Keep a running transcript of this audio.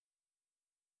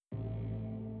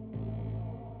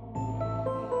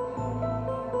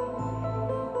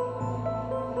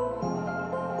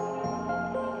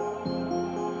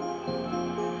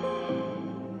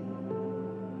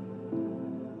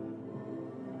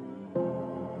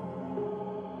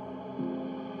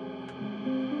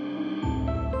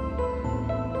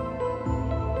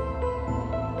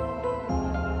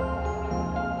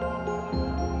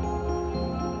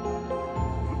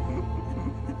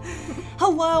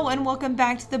Hello and welcome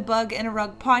back to the Bug in a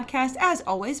Rug podcast. As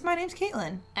always, my name's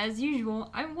Caitlin. As usual,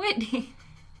 I'm Whitney.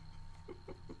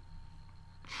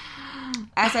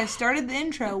 As I started the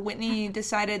intro, Whitney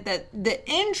decided that the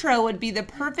intro would be the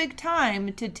perfect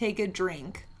time to take a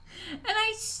drink. And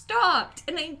I stopped,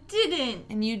 and I didn't.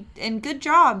 And good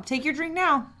job. Take your drink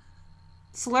now.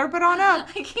 Slurp it on up.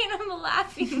 I can't, I'm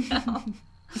laughing now.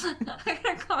 I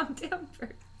gotta calm down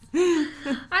first.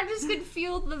 I just could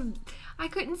feel I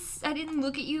didn't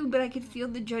look at you, but I could feel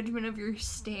the judgment of your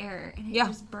stare. And it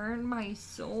just burned my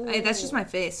soul. Hey, that's just my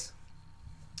face.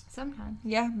 Sometimes.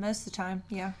 Yeah, most of the time,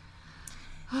 yeah.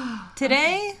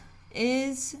 Today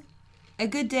is a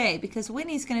good day because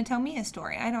Whitney's going to tell me a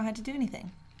story. I don't have to do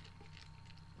anything.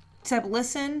 Except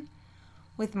listen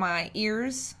with my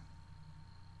ears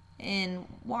and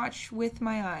watch with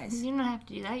my eyes. You don't have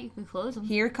to do that. You can close them.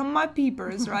 Here come my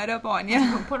peepers right up on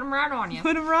you. Put them right on you.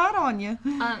 Put them right on you.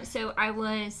 So I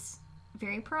was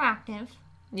very proactive.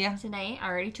 Yeah. Today, I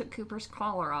already took Cooper's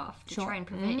collar off to try and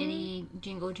prevent any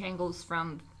jingle jangles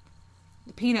from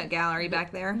the peanut gallery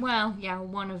back there. Well, yeah,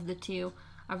 one of the two.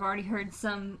 I've already heard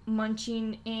some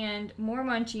munching and more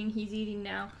munching. He's eating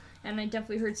now. And I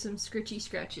definitely heard some scritchy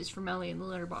scratches from Ellie in the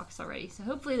litter box already. So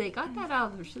hopefully they got that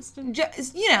out of their system.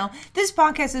 Just, this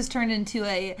podcast has turned into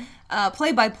a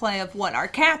play-by-play of what our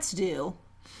cats do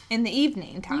in the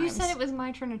evening times. You said it was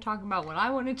my turn to talk about what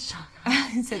I wanted to talk about.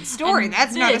 I said story. And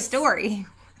that's not a story.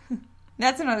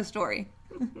 That's not a story.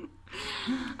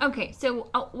 Okay, so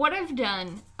what I've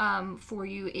done for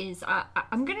you is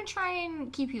I'm going to try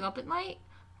and keep you up at night,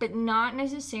 but not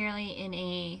necessarily in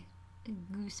a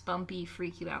goosebumpy,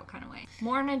 freak you out kind of way.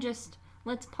 More in a just,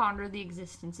 let's ponder the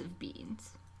existence of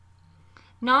beans.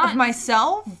 Not of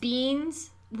myself?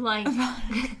 Beans, like...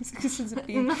 Existence of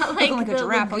beans. Not like looking like a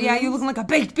giraffe. Lagoons. Oh, yeah, you're looking like a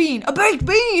baked bean. A baked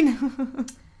bean!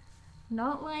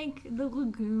 Not like the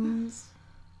legumes.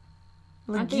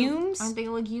 Legumes? Aren't they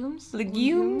legumes?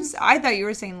 Legumes? I thought you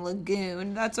were saying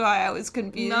lagoon. That's why I was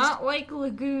confused. Not like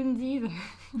lagoons either.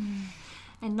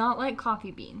 And not like coffee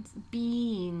beans.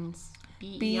 Beans.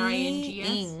 B-E-I-N-G-S.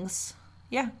 Beings.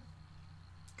 Yeah.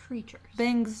 Creatures.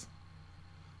 Bings.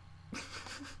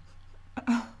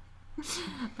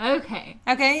 Okay.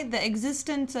 Okay, the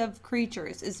existence of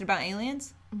creatures. Is it about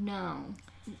aliens? No.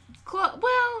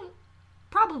 Well,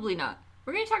 probably not.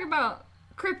 We're going to talk about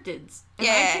cryptids. And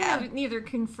I can neither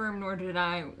confirm nor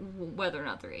deny whether or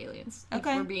not they're aliens.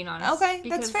 Okay. If we're being honest. Okay,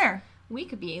 that's fair. We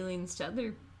could be aliens to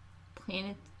other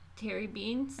planetary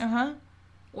beings. Uh-huh.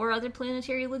 Or other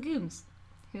planetary legumes.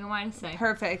 Who am I to say?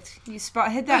 Perfect. You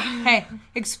hit that. Hey,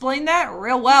 explain that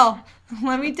real well.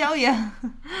 Let me tell you.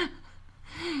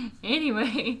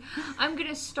 Anyway, I'm going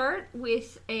to start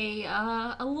with a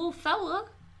little fella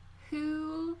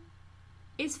who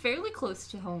is fairly close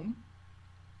to home.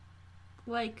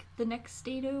 Like the next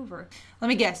state over. Let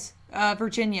me guess.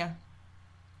 Virginia.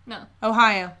 No.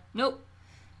 Ohio. Nope.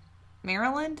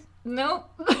 Maryland? Nope.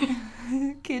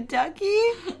 Kentucky?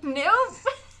 Nope.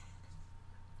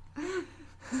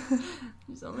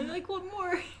 There's only like one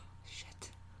more. Shit.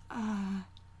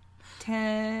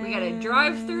 10. We gotta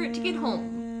drive through it to get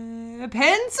home.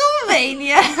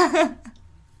 Pennsylvania.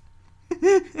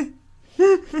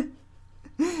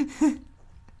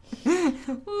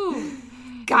 Ooh.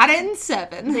 Got it in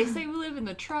 7. They say we live in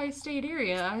the tri-state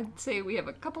area. I'd say we have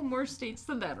a couple more states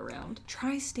than that around.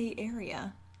 Tri-state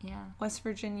area. Yeah. West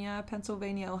Virginia,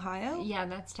 Pennsylvania, Ohio? Yeah,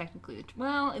 that's technically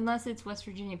well, unless it's West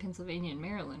Virginia, Pennsylvania, and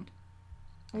Maryland.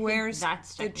 Where's the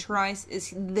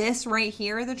is this right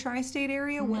here the tri-state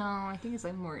area? No, I think it's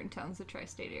like Morgantown's the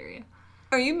tri-state area.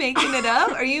 Are you making it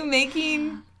up? Are you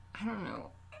making... I don't know.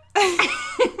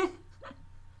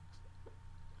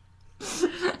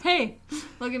 Hey,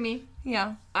 look at me.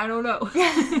 Yeah. I don't know.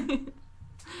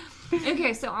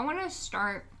 Okay, so I want to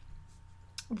start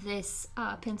this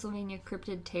Pennsylvania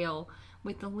cryptid tale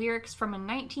with the lyrics from a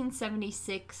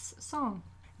 1976 song.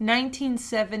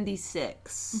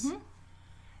 1976. Mm-hmm.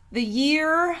 The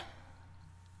year...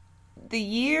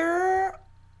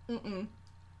 Mm-mm.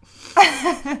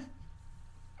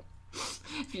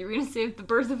 If you're going to say the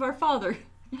birth of our father.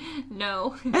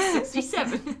 No,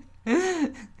 67.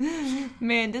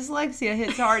 Man, dyslexia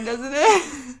hits hard, doesn't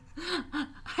it?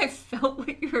 I felt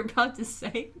what you were about to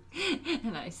say,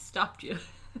 and I stopped you.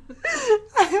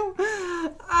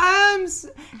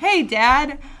 Hey,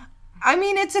 Dad. I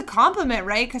mean, it's a compliment,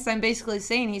 right? Because I'm basically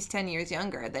saying he's 10 years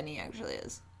younger than he actually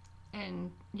is.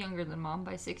 And younger than Mom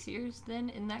by 6 years, then,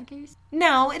 in that case?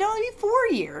 No, it'd only be 4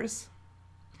 years.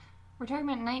 We're talking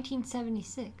about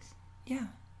 1976. Yeah.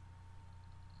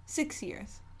 6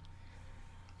 years.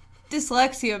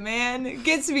 Dyslexia, man. It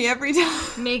gets me every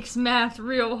time. Makes math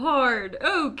real hard.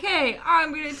 Okay,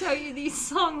 I'm going to tell you these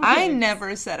song lyrics. I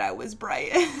never said I was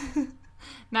bright.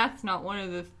 Math's not one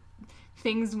of the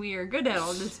things we are good at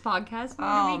on this podcast.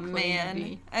 Oh,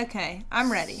 man. Okay,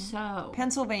 I'm ready. So.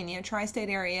 Pennsylvania, tri-state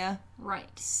area.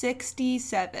 Right.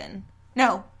 67.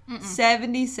 No,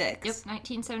 76. Yep,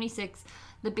 1976.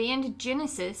 The band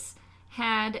Genesis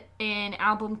had an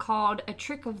album called A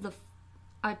Trick of the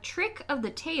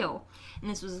Tail,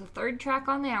 and this was the third track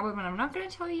on the album, and I'm not going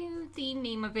to tell you the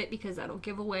name of it because that'll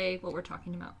give away what we're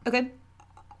talking about. Okay.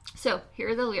 So, here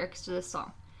are the lyrics to this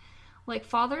song. Like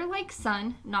father, like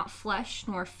son, not flesh,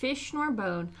 nor fish, nor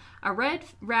bone, a red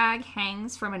rag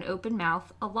hangs from an open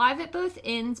mouth, alive at both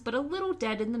ends, but a little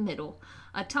dead in the middle.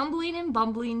 A tumbling and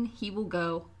bumbling he will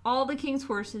go. All the king's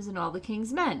horses and all the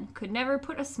king's men could never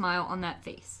put a smile on that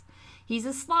face. He's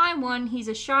a sly one, he's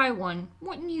a shy one,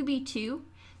 wouldn't you be too?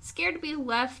 Scared to be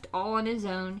left all on his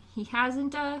own, he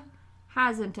hasn't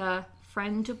a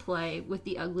friend to play with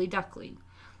the ugly duckling.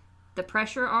 The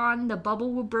pressure on, the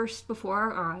bubble will burst before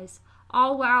our eyes,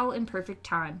 all while in perfect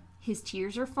time. His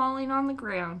tears are falling on the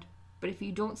ground, but if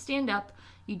you don't stand up,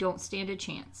 you don't stand a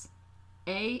chance.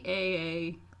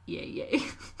 Yay.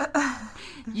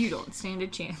 You don't stand a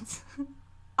chance.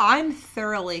 I'm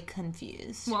thoroughly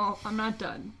confused. Well, I'm not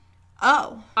done.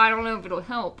 Oh. I don't know if it'll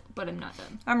help, but I'm not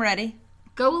done. I'm ready.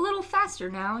 Go a little faster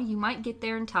now, you might get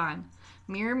there in time.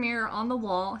 Mirror, mirror on the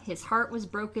wall, his heart was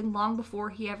broken long before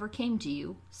he ever came to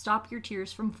you. Stop your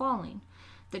tears from falling.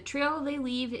 The trail they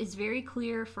leave is very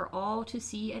clear for all to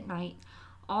see at night.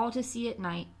 All to see at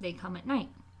night, they come at night.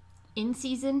 In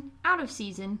season, out of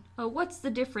season, oh, what's the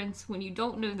difference when you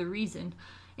don't know the reason?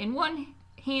 In one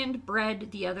hand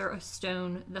bread, the other a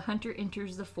stone, the hunter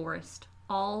enters the forest.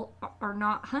 All are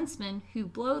not huntsmen who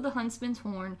blow the huntsman's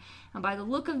horn, and by the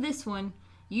look of this one,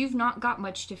 you've not got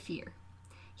much to fear.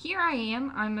 Here I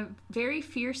am, I'm a very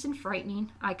fierce and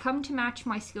frightening. I come to match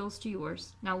my skills to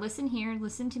yours. Now listen here,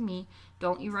 listen to me.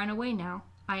 Don't you run away now.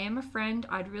 I am a friend,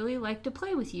 I'd really like to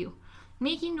play with you.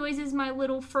 Making noises my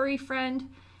little furry friend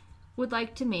would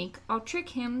like to make. I'll trick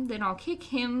him, then I'll kick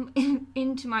him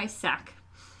into my sack.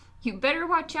 You better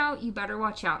watch out, you better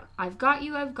watch out. I've got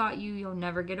you, you'll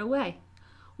never get away.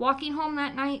 Walking home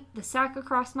that night, the sack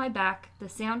across my back, the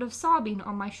sound of sobbing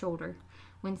on my shoulder.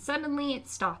 When suddenly it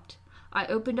stopped. I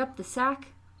opened up the sack,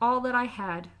 all that I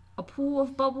had, a pool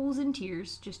of bubbles and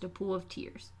tears, just a pool of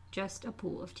tears, just a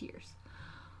pool of tears.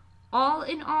 All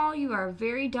in all, you are a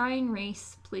very dying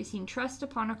race, placing trust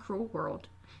upon a cruel world.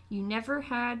 You never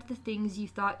had the things you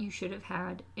thought you should have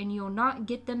had, and you'll not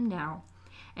get them now.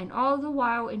 And all the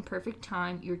while, in perfect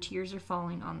time, your tears are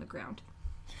falling on the ground.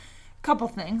 Couple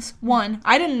things. One,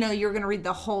 I didn't know you were going to read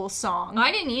the whole song.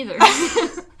 I didn't either.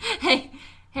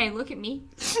 Hey, look at me.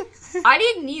 I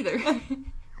didn't either.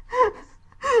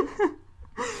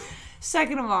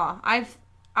 Second of all,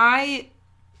 I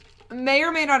may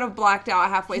or may not have blacked out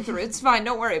halfway through. It's fine.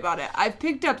 Don't worry about it. I've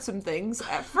picked up some things.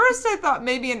 At first, I thought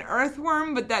maybe an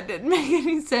earthworm, but that didn't make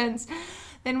any sense.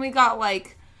 Then we got,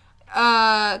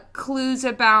 clues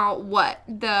about what?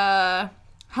 The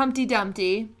Humpty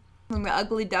Dumpty and the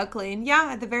ugly duckling. Yeah,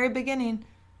 at the very beginning.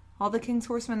 All the king's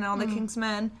horsemen and all the king's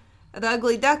men. The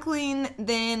ugly duckling,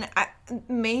 then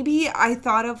maybe I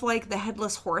thought of, the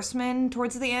headless horseman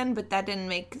towards the end, but that didn't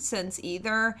make sense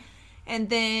either. And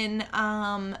then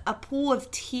a pool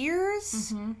of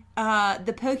tears. Mm-hmm.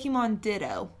 The Pokemon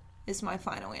Ditto is my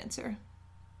final answer.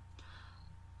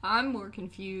 I'm more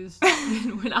confused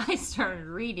than when I started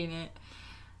reading it.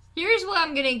 Here's what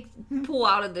I'm going to pull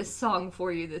out of this song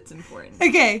for you that's important.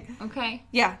 Okay. Okay?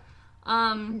 Yeah.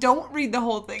 Don't read the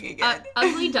whole thing again.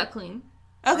 Ugly duckling.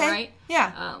 Okay. Right?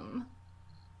 Yeah.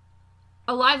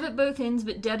 Alive at both ends,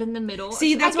 but dead in the middle.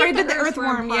 See, that's where I did the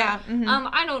earthworm. Yeah. Mm-hmm.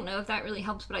 I don't know if that really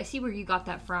helps, but I see where you got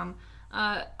that from.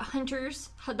 Hunters,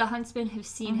 the huntsmen have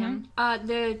seen him.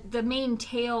 The main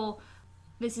tale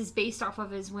this is based off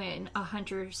of is when a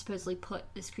hunter supposedly put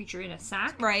this creature in a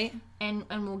sack. Right. And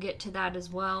we'll get to that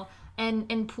as well.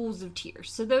 And pools of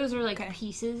tears. So those are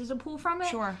pieces to pull from it.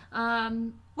 Sure.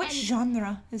 What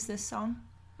genre is this song?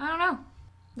 I don't know.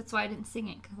 That's why I didn't sing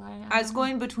it. I was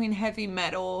going between heavy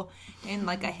metal and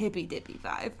a hippy dippy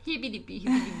vibe. Hippy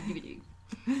dippy.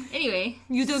 Anyway.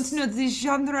 You don't know this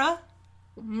genre?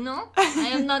 No, I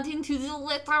am not into the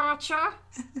literature.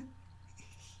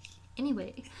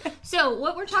 Anyway, so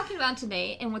what we're talking about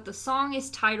today and what the song is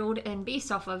titled and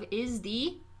based off of is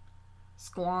the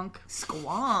Squonk.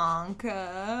 Squonk.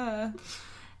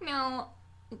 Now,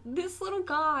 this little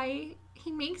guy,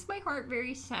 he makes my heart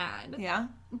very sad. Yeah.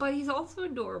 But he's also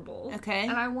adorable. Okay.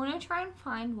 And I want to try and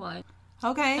find one.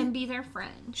 Okay. And be their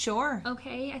friend. Sure.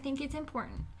 Okay, I think it's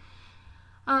important.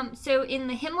 So in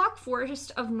the hemlock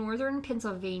forest of northern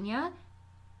Pennsylvania,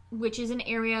 which is an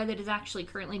area that is actually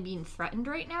currently being threatened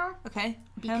right now. Okay.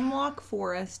 Hemlock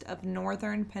forest of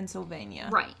northern Pennsylvania.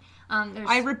 Right.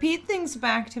 I repeat things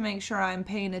back to make sure I'm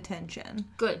paying attention.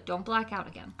 Good. Don't black out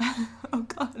again. Oh,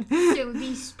 God. So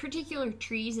these particular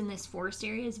trees in this forest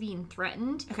area is being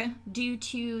threatened due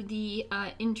to the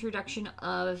introduction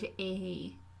of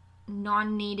a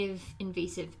non-native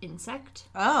invasive insect.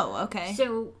 Oh, okay.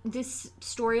 So this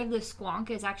story of the squonk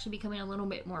is actually becoming a little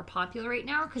bit more popular right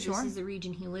now because Sure. this is the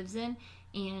region he lives in,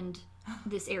 and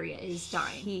this area is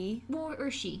dying. He? Well,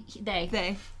 or she. They.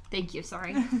 They. Thank you,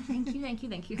 sorry. Thank you.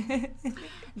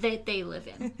 That they live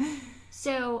in.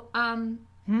 So,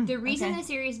 the reason this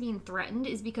area is being threatened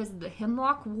is because of the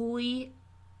hemlock woolly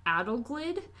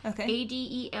adelglid,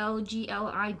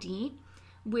 Adelglid,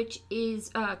 which is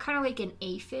kind of like an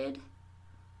aphid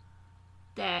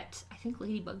that I think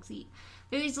ladybugs eat.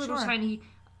 They're these little tiny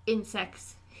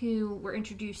insects who were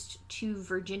introduced to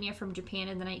Virginia from Japan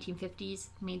in the 1950s,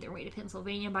 made their way to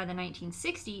Pennsylvania by the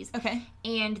 1960s. Okay.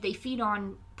 And they feed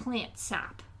on plant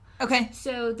sap. Okay.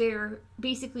 So they're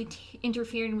basically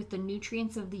interfering with the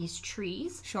nutrients of these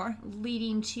trees. Sure.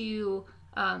 Leading to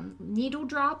needle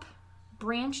drop,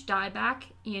 branch dieback,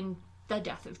 and the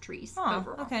death of trees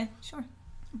overall. Okay. Sure.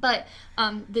 But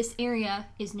this area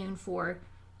is known for,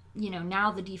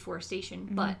 now the deforestation,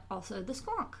 but also the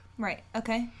squonk. Right.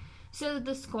 Okay. So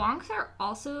the squonks are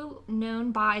also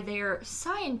known by their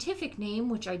scientific name,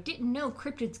 which I didn't know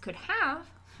cryptids could have.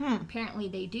 Apparently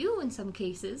they do in some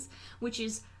cases, which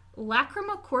is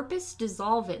Lacrima corpus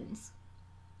dissolvens.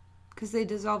 Because they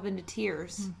dissolve into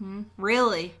tears. Mm-hmm.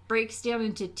 Really? Breaks down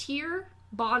into tear,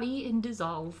 body, and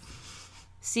dissolve.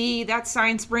 See, that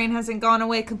science brain hasn't gone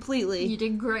away completely. You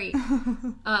did great.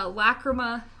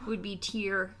 Lacrima would be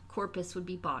tear, corpus would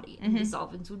be body, and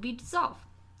dissolvens would be dissolve.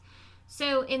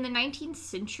 So in the 19th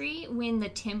century, when the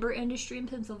timber industry in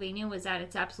Pennsylvania was at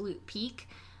its absolute peak,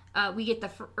 we get the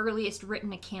earliest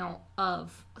written account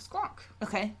of a squonk.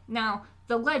 Okay. Now,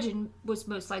 the legend was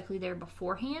most likely there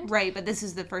beforehand. Right, but this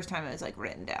is the first time it was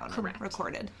written down and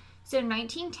recorded. So in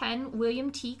 1910,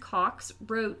 William T. Cox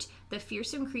wrote The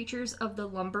Fearsome Creatures of the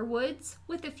Lumber Woods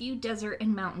with a Few Desert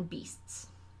and Mountain Beasts.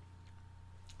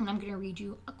 And I'm going to read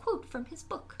you a quote from his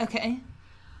book. Okay.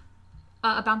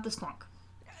 About the squonk.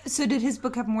 So did his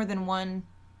book have more than one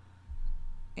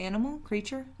animal,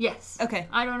 creature? Yes. Okay.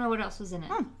 I don't know what else was in it.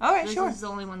 All right, This is the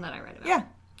only one that I read about. Yeah.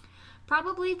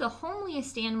 Probably the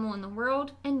homeliest animal in the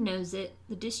world, and knows it.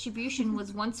 The distribution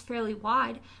was once fairly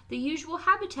wide, the usual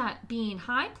habitat being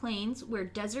high plains where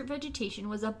desert vegetation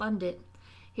was abundant.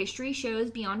 History shows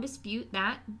beyond dispute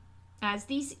that, as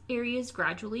these areas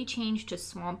gradually changed to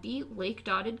swampy,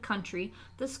 lake-dotted country,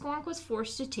 the squonk was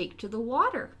forced to take to the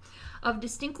water. Of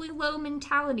distinctly low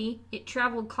mentality, it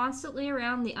traveled constantly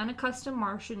around the unaccustomed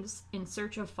marshes in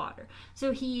search of fodder.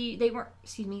 So they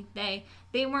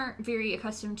weren't very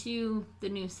accustomed to the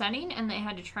new setting, and they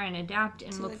had to try and adapt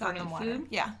and look for new food.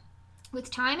 Yeah.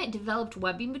 With time, it developed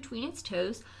webbing between its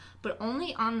toes, but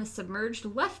only on the submerged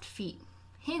left feet.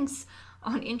 Hence,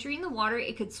 on entering the water,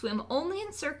 it could swim only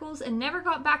in circles and never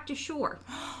got back to shore.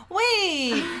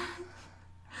 Wait!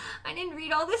 I didn't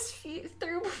read all this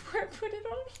through before I put it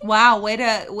on here. Wow, way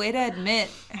to admit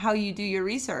how you do your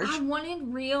research. I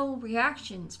wanted real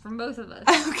reactions from both of us.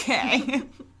 Okay.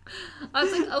 I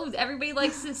was like, oh, everybody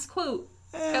likes this quote.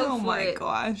 Go for it.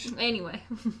 Gosh. Anyway.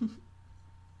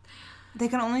 They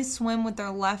can only swim with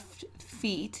their left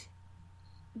feet.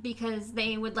 Because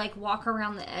they would walk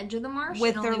around the edge of the marsh.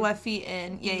 With their left feet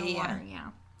in. Water, yeah.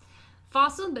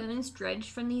 Fossil bones dredged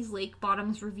from these lake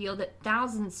bottoms reveal that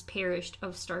thousands perished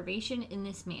of starvation in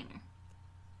this manner.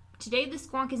 Today, the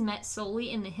squonk is met solely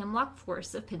in the hemlock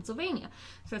forests of Pennsylvania.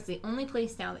 So that's the only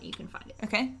place now that you can find it.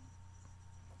 Okay.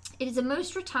 It is a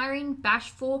most retiring,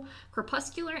 bashful,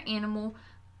 crepuscular animal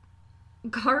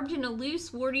garbed in a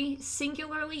loose, warty,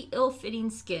 singularly ill-fitting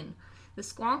skin. The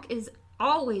squonk is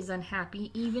always unhappy,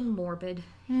 even morbid.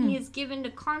 He is given to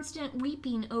constant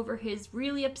weeping over his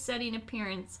really upsetting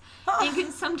appearance and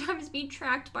can sometimes be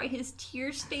tracked by his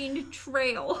tear-stained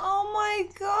trail. Oh my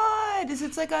god!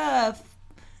 It's like a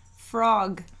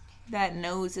frog that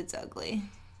knows it's ugly.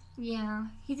 Yeah,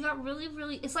 he's got really,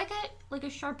 it's like a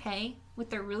Shar-Pei with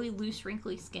their really loose,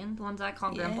 wrinkly skin, the ones I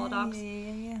call grandpa dogs.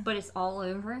 Yeah. But it's all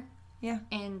over. Yeah.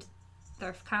 And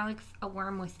they're kind of like a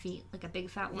worm with feet, like a big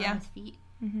fat worm with feet.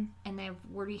 Mm-hmm. And they have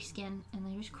warty skin, and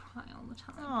they just cry all the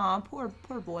time. Aw, poor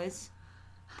boys.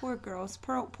 Poor girls.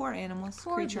 Poor animals.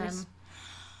 Poor creatures. them.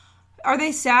 Are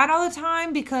they sad all the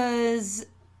time? Because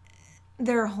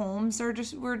Their homes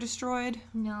were destroyed?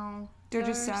 No. They're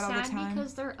just sad all the time?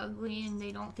 Because they're ugly and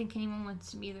they don't think anyone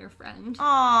wants to be their friend.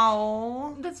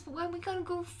 Oh. That's why we gotta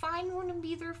go find one and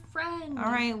be their friend. All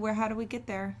right, how do we get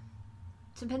there?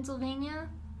 To Pennsylvania?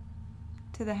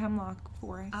 To the hemlock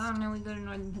forest. I don't know, we go to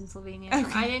northern Pennsylvania.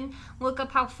 Okay. I didn't look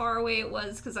up how far away it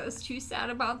was because I was too sad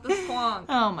about the squonk.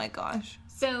 Oh my gosh.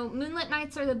 So, moonlit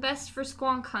nights are the best for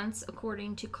squonk hunts,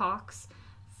 according to Cox.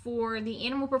 For the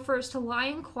animal prefers to lie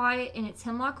in quiet in its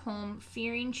hemlock home,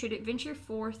 fearing should it venture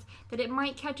forth that it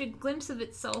might catch a glimpse of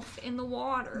itself in the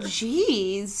water.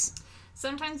 Jeez.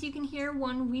 Sometimes you can hear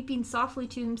one weeping softly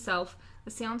to himself.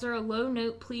 The sounds are a low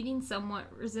note pleading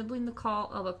somewhat, resembling the call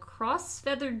of a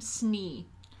cross-feathered snee.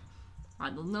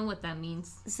 I don't know what that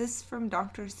means. Is this from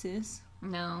Dr. Seuss?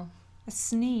 No. A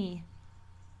snee.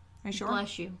 Are you sure?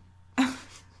 Bless you.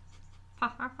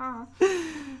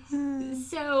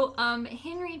 So,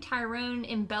 Henry Tyrone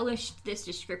embellished this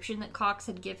description that Cox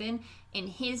had given in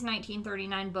his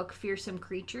 1939 book, Fearsome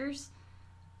Creatures.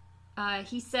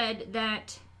 He said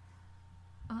that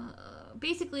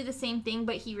basically the same thing,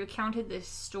 but he recounted this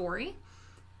story,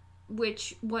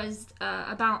 which was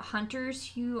about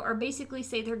hunters who are basically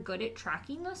say they're good at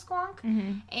tracking the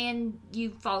squonk, and you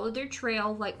follow their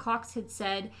trail, like Cox had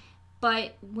said.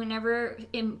 But whenever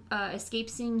escape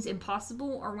seems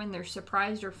impossible or when they're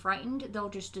surprised or frightened, they'll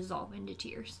just dissolve into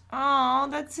tears. Oh,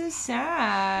 that's so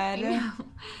sad. I know.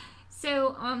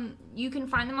 So, you can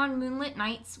find them on moonlit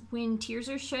nights when tears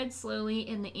are shed slowly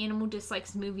and the animal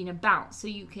dislikes moving about. So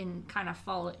you can kind of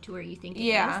follow it to where you think it is.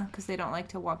 Yeah, because they don't like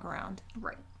to walk around.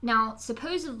 Right. Now,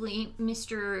 supposedly,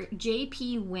 Mr.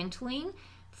 J.P. Wentling,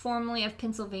 formerly of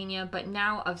Pennsylvania, but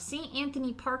now of St.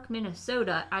 Anthony Park,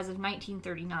 Minnesota, as of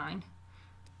 1939.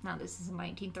 Now, this is in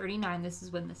 1939. This is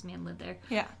when this man lived there.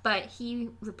 Yeah. But he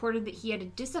reported that he had a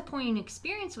disappointing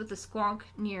experience with the squonk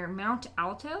near Mount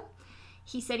Alto.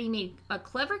 He said he made a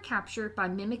clever capture by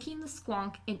mimicking the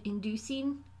squonk and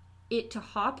inducing it to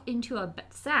hop into a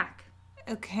sack.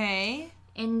 Okay.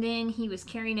 And then he was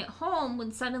carrying it home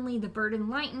when suddenly the burden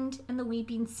lightened and the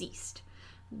weeping ceased.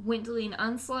 Wentling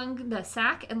unslung the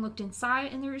sack and looked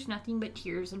inside, and there was nothing but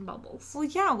tears and bubbles. Well,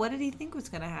 yeah, what did he think was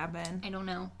going to happen? I don't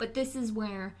know. But this is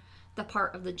where the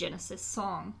part of the Genesis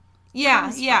song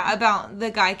Yeah, about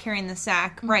the guy carrying the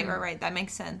sack. Mm-hmm. Right. That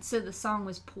makes sense. So the song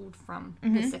was pulled from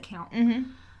this account. Mm-hmm.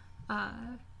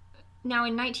 Now,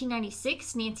 in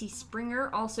 1996, Nancy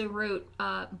Springer also wrote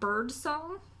Bird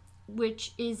Song,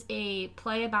 which is a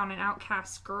play about an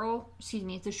outcast girl.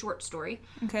 It's a short story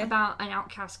about an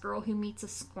outcast girl who meets a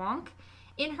squonk.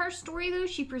 In her story, though,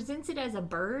 she presents it as a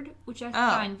bird, which I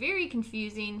find very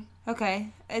confusing.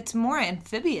 Okay. It's more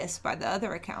amphibious by the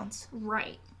other accounts.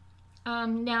 Right.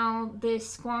 Now, the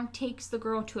squonk takes the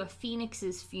girl to a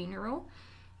phoenix's funeral.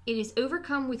 It is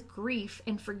overcome with grief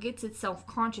and forgets its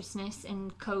self-consciousness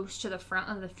and goes to the front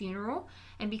of the funeral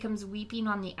and becomes weeping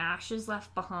on the ashes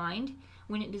left behind.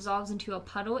 When it dissolves into a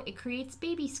puddle, it creates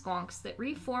baby squonks that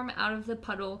reform out of the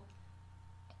puddle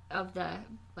of the,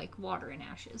 water and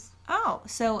ashes. Oh,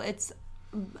 so it's...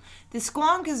 The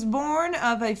squonk is born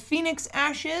of a phoenix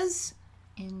ashes...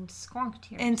 And squonk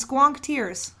tears. And squonk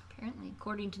tears. Apparently,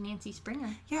 according to Nancy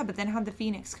Springer. Yeah, but then how'd the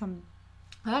phoenix come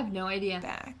I have no idea.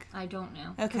 back? I don't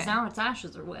know. Okay. Because now its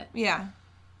ashes are wet. Yeah.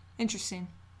 Interesting.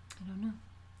 I don't know.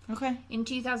 Okay. In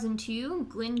 2002,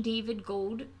 Glenn David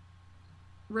Gould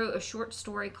wrote a short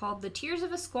story called The Tears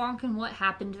of a Squonk and What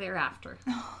Happened Thereafter.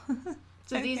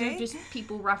 So these are just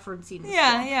people referencing the squonk.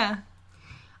 Yeah.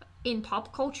 In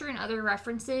pop culture and other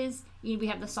references, we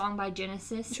have the song by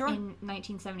Genesis in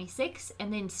 1976,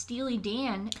 and then Steely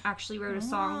Dan actually wrote a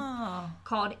song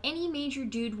called Any Major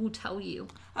Dude Will Tell You.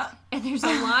 And there's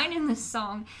a line in this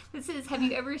song that says, have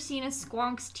you ever seen a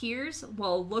squonk's tears?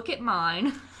 Well, look at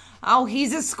mine. Oh,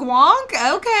 he's a squonk?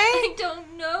 Okay. I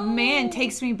don't know. Man,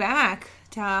 takes me back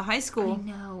to high school. I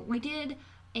know. We did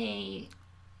a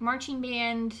marching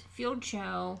band field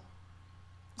show.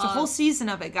 It's a whole season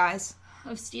of it, guys.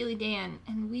 Of Steely Dan,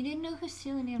 and we didn't know who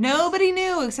Steely Dan was. Nobody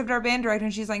knew except our band director,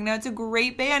 and she's like, no, it's a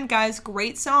great band, guys,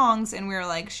 great songs. And we were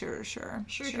like, sure.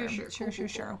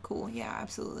 Cool. Yeah,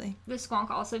 absolutely. The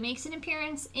squonk also makes an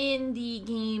appearance in the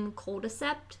game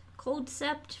Coldcept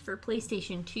for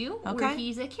PlayStation 2, where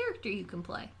he's a character you can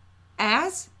play.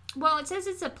 As? Well, it says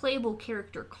it's a playable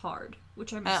character card,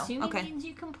 which I'm assuming means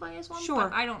you can play as one,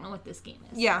 but I don't know what this game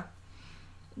is. Yeah.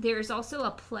 There's also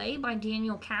a play by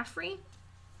Daniel Caffrey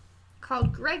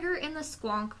called Gregor and the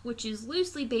Squonk, which is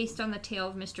loosely based on the tale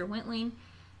of Mr. Wentling,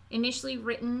 initially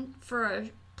written for a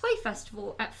play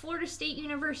festival at Florida State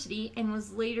University and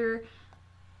was later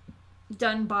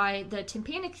done by the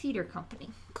Tympanic Theater Company.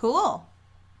 Cool.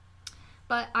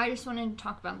 But I just wanted to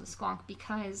talk about the squonk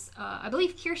because I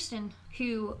believe Kirsten,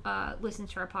 who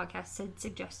listens to our podcast,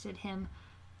 suggested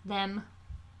them,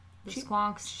 the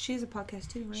squonks. She's a podcast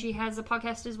too, right? She has a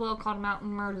podcast as well called Mountain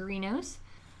Murderinos.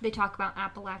 They talk about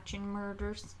Appalachian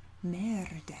murders.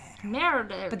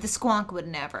 Murder. But the squonk would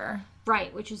never.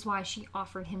 Right, which is why she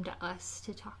offered him to us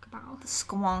to talk about. The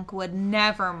squonk would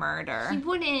never murder. He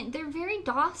wouldn't. They're very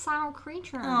docile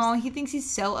creatures. Oh, he thinks he's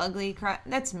so ugly.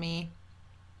 That's me.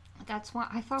 That's why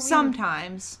I thought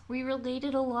sometimes we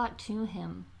related a lot to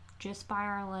him just by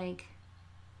our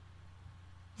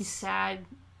sad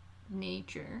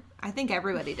nature. I think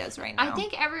everybody does right now. I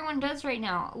think everyone does right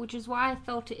now, which is why I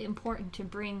felt it important to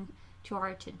bring to our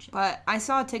attention. But I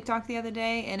saw a TikTok the other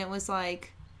day, and it was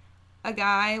like, a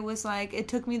guy was like, it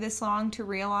took me this long to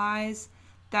realize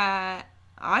that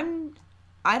I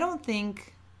don't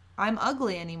think I'm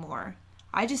ugly anymore.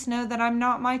 I just know that I'm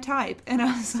not my type. And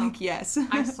I was like, yes.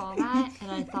 I saw that,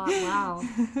 and I thought, wow,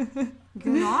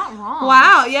 you're not wrong.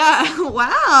 Wow, yeah,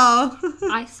 wow.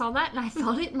 I saw that, and I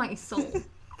felt it in my soul.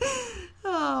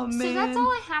 Oh, man. So that's all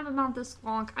I have about the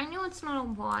squonk. I know it's not a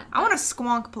lot. I want a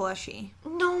squonk plushie.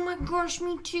 No, my gosh,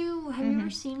 me too. Have you ever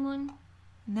seen one?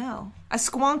 No. A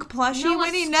squonk plushie? No,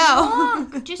 what do you know?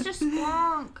 Just a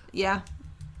squonk. Yeah.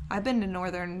 I've been to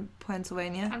northern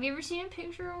Pennsylvania. Have you ever seen a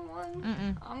picture of one?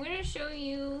 Mm-mm. I'm going to show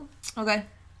you. Okay.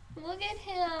 Look at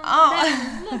him.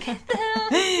 Oh. Look at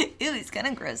them. Ew, he's kind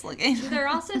of gross looking. They're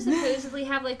also supposedly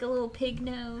have a little pig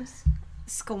nose.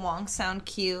 Squonks sound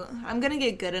cute. I'm going to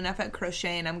get good enough at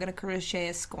crocheting. I'm going to crochet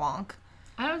a squonk.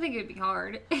 I don't think it would be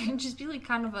hard. It'd just be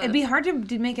kind of a... It'd be hard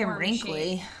to make it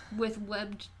wrinkly. With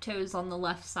webbed toes on the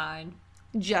left side.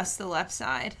 Just the left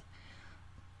side.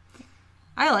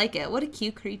 I like it. What a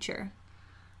cute creature.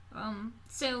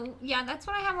 So, yeah, that's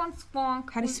what I have on squonk.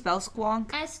 How do you spell squonk?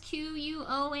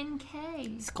 Squonk.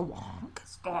 Squonk.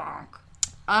 Squonk.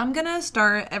 I'm going to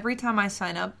start every time I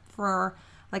sign up for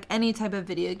any type of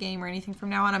video game or anything from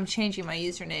now on. I'm changing my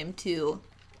username to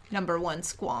 #1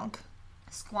 squonk.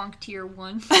 Squonk tier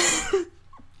 1.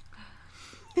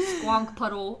 Squonk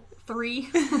puddle 3.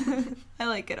 I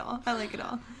like it all.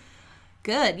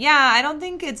 Good. Yeah, I don't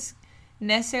think it's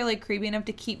necessarily creepy enough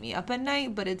to keep me up at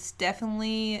night, but it's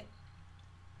definitely...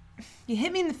 You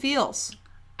hit me in the feels.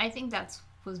 I think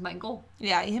was my goal.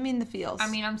 Yeah, you hit me in the feels. I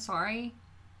mean, I'm sorry,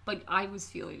 but I was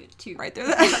feeling it too. Right there.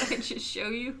 I could just show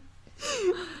you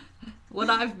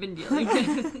what I've been dealing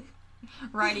with.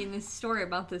 Writing this story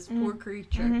about this poor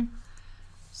creature. Mm-hmm.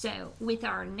 So, with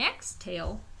our next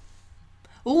tale...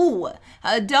 Ooh,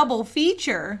 a double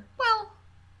feature. Well,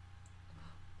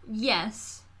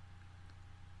 yes,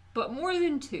 but more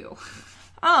than 2.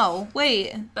 Oh,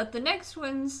 wait. But the next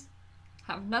ones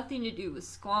have nothing to do with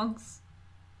squonks,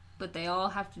 but they all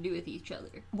have to do with each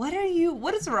other. What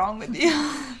is wrong with you?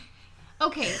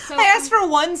 Okay, so... I asked for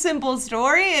one simple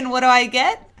story, and what do I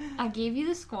get? I gave you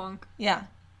the squonk. Yeah.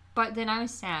 But then I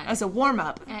was sad. As a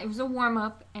warm-up. It was a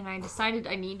warm-up, and I decided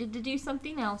I needed to do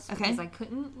something else because I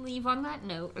couldn't leave on that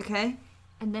note. Okay.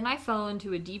 And then I fell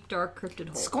into a deep, dark, cryptid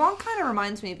hole. Squonk kind of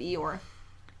reminds me of Eeyore.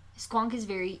 Squonk is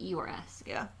very Eeyore-esque.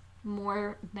 Yeah.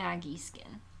 More Maggie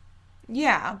skin.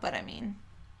 Yeah, but I mean...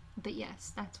 But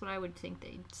yes, that's what I would think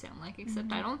they'd sound like,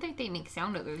 except I don't think they make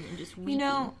sound other than just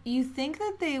weeping. You think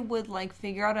that they would,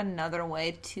 figure out another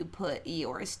way to put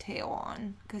Eeyore's tail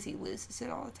on, because he loses it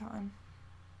all the time.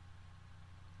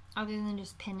 Other than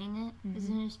just pinning it? Mm-hmm.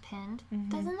 Isn't it just pinned? Mm-hmm.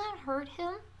 Doesn't that hurt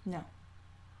him? No.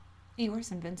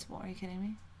 Eeyore's invincible. Are you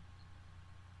kidding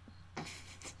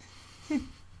me?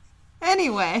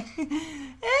 Anyway.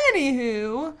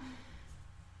 Anywho.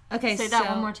 Okay, Say that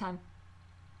one more time.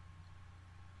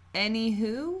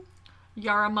 Anywho?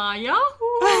 Yaramaya.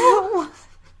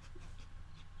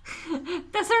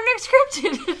 That's our next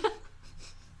cryptid.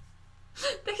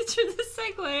 Thanks for the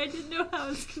segue. I didn't know how I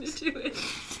was going to do it.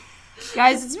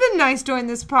 Guys, it's been nice doing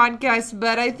this podcast,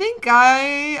 but I think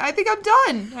I'm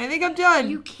done.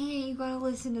 You can't. You gotta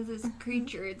listen to this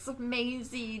creature. It's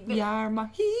amazing.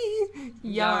 Yarmahi,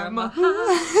 Yarmaha,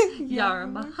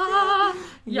 Yarmaha,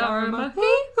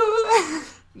 Yarmahi,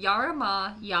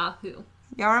 Yarama Yahoo.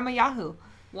 Yarama Yahoo.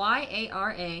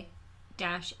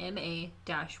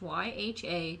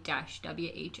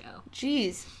 YARA-MA-YHA-WHO.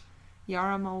 Jeez.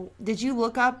 Yarama. Did you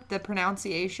look up the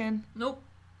pronunciation? Nope.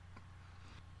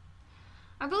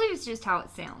 I believe it's just how it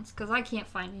sounds, because I can't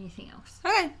find anything else.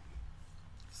 Okay.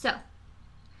 So,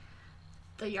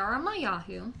 the Yarama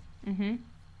Yahoo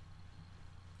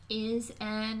is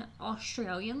an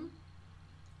Australian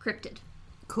cryptid.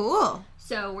 Cool.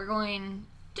 So, we're going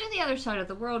to the other side of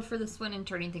the world for this one and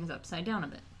turning things upside down a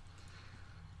bit.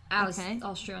 as Okay.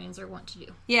 Australians are wont to do.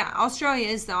 Yeah, Australia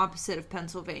is the opposite of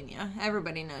Pennsylvania.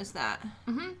 Everybody knows that.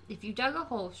 If you dug a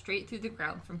hole straight through the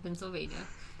ground from Pennsylvania,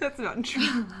 That's not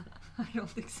true. I don't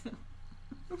think so.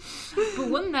 But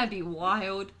wouldn't that be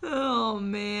wild? Oh,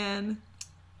 man.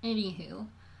 Anywho,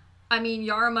 I mean,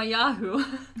 Yaramayahu.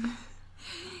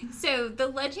 So the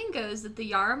legend goes that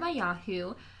the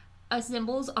Yaramayahu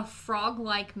assembles a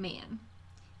frog-like man.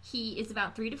 He is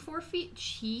about 3 to 4 feet.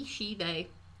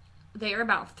 They are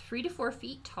about 3 to 4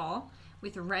 feet tall,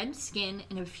 with red skin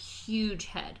and a huge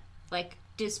head, like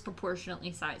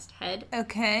disproportionately sized head.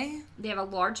 Okay. They have a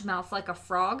large mouth like a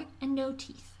frog and no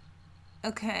teeth.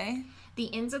 Okay.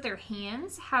 The ends of their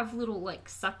hands have little like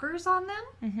suckers on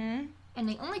them, and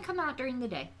they only come out during the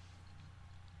day.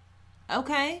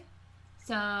 Okay.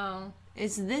 So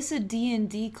Is this a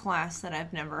D&D class that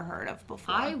I've never heard of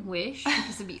before? I wish,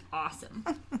 because it'd be awesome.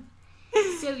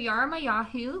 So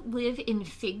Yaramayahu live in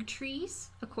fig trees,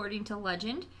 according to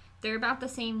legend. They're about the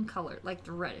same color, like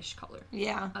the reddish color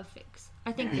Yeah. of figs.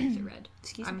 I think figs are red.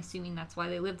 Excuse I'm me. assuming that's why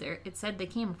they live there. It said they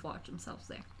camouflage themselves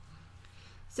there.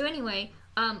 So anyway,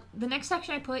 the next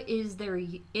section I put is their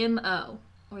MO,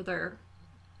 or their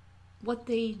what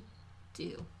they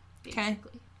do,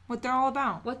 basically. What they're all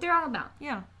about. What they're all about.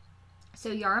 Yeah. So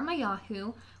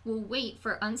Yaramayahu will wait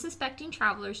for unsuspecting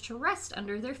travelers to rest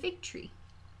under their fig tree.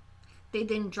 They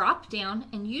then drop down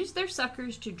and use their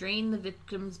suckers to drain the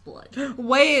victim's blood.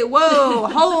 Wait, whoa,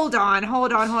 hold on.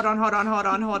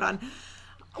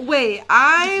 Wait,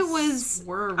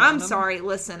 Swerve on I'm them. sorry,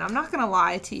 listen, I'm not going to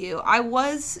lie to you. I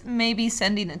was maybe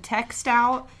sending a text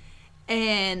out,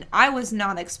 and I was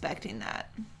not expecting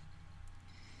that.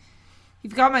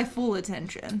 You've got my full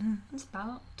attention. It's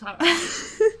about time.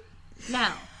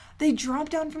 Now, They drop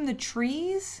down from the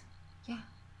trees yeah,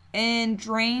 and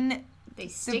drain they the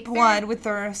stick blood their with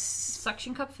their...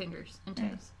 suction cup fingers and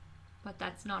toes. But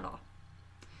that's not all.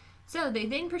 So they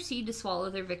then proceed to swallow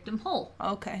their victim whole.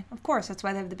 Okay, of course, that's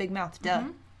why they have the big mouth, duh.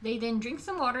 They then drink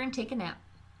some water and take a nap.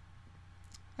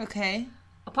 Okay.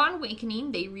 Upon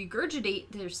awakening, they regurgitate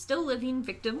their still living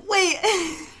victim, Wait,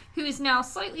 who is now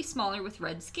slightly smaller with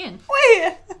red skin.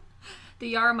 wait.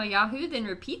 The Yaramayahu then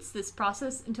repeats this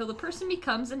process until the person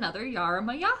becomes another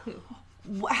Yaramayahu.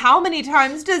 How many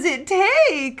times does it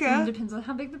take? It depends on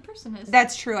how big the person is.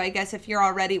 That's true, I guess, if you're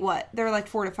already, what? They're like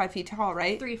 4 to 5 feet tall,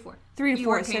 right? 3 to 4. 3 to You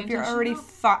 4. weren't So paying if you're attention already though?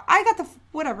 5... I got the...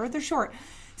 Whatever, they're short.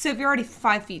 So if you're already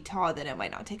 5 feet tall, then it might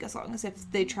not take as long as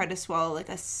if they try to swallow like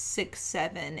a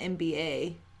 6'7"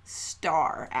 NBA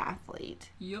star athlete.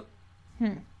 Yep.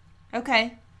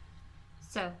 Okay.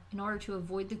 So, in order to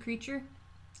avoid the creature,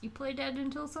 you play dead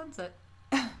until sunset.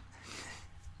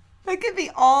 That could be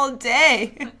all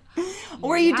day.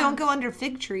 Or you Yeah. don't go under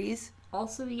fig trees.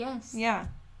 Also, yes. Yeah.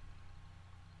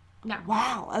 Now,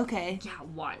 Wow, okay. yeah,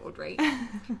 wild, right?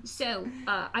 So,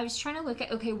 I was trying to look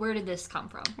at, okay, where did this come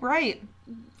from? Right.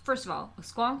 First of all, a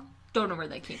squonk, don't know where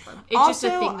that came from. It's Also,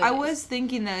 just a thing that I is. was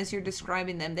thinking that as you're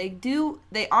describing them,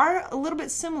 they are a little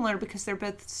bit similar because they're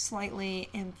both slightly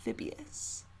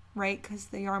amphibious, right? Because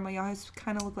the Yarmayahs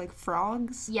kind of look like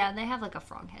frogs. Yeah, they have like a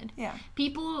frog head. Yeah.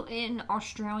 People in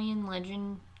Australian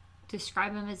legend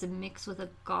describe them as a mix with a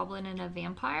goblin and a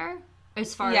vampire.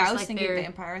 As far Yeah, as I was like thinking their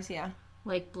vampires, yeah.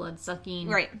 like blood sucking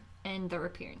Right. and their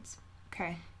appearance.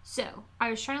 Okay. So, I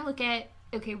was trying to look at,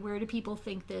 okay, where do people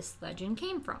think this legend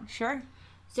came from? Sure.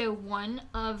 So, one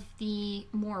of the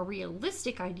more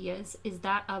realistic ideas is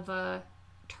that of a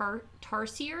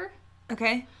tarsier,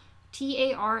 Okay.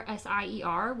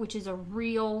 Tarsier, which is a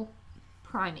real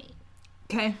primate.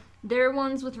 Okay. They're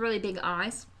ones with really big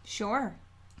eyes. Sure.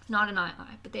 Not an eye,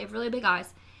 but they have really big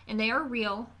eyes. And they are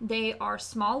real. They are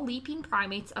small leaping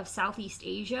primates of Southeast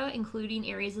Asia, including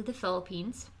areas of the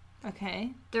Philippines.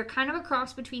 Okay. They're kind of a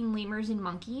cross between lemurs and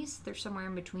monkeys. They're somewhere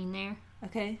in between there.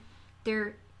 Okay.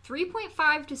 They're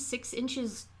 3.5 to 6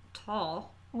 inches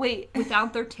tall Wait.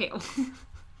 without their tail.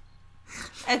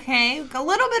 Okay. A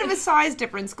little bit of a size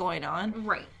difference going on.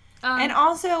 Right. And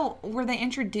also, were they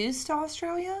introduced to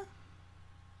Australia?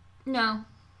 No.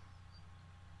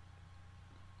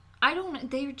 I don't know.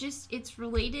 They're just, it's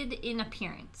related in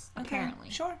appearance, apparently.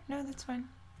 Sure. No, that's fine.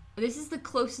 This is the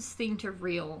closest thing to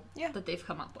real Yeah. that they've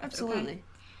come up with. Absolutely. Okay?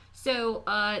 So,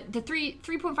 the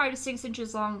 3.5 to 6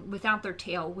 inches long without their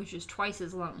tail, which is twice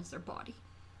as long as their body.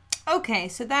 Okay,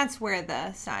 so that's where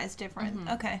the size difference.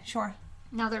 Okay, sure.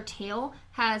 Now, their tail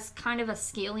has kind of a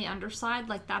scaly underside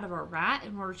like that of a rat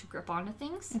in order to grip onto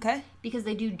things. Okay. Because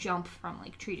they do jump from,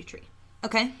 like, tree to tree.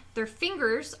 Okay. Their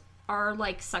fingers are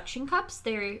like suction cups.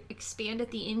 They expand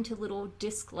at the end to little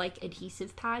disc-like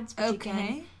adhesive pads, which again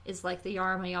Okay. is like the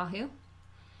Yaramayahu.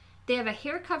 They have a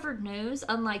hair-covered nose,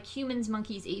 unlike humans,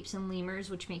 monkeys, apes, and lemurs,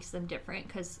 which makes them different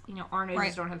because, our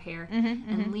noses don't have hair.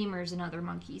 And lemurs and other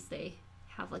monkeys, they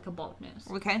have like a bald nose.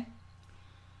 Okay.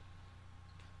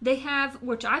 They have,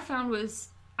 which I found was,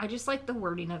 I just like the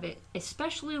wording of it,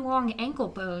 especially long ankle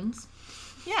bones.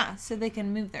 Yeah, so they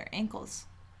can move their ankles.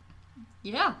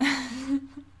 Yeah.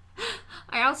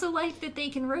 I also like that they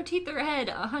can rotate their head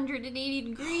 180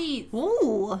 degrees.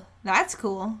 Ooh, that's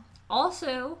cool.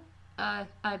 Also, a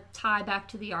tie back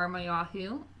to the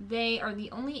Armayahu, they are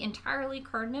the only entirely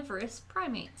carnivorous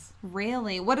primates.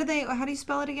 Really? What are they? How do you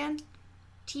spell it again?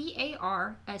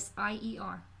 Tarsier.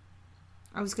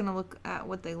 I was going to look at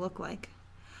what they look like.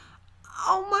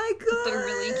 Oh my god. They're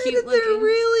really cute looking. They're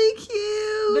really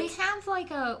cute. They have like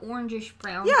a orangish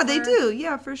brown Yeah, fur. they do.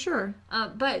 Yeah, for sure.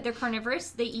 But they're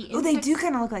carnivorous. They eat insects. Oh, they do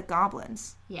kind of look like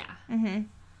goblins. Yeah. Mm-hmm.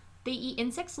 They eat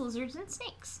insects, lizards, and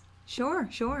snakes. Sure.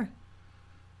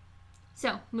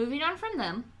 So, moving on from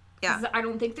them. Yeah. I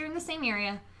don't think they're in the same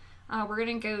area. We're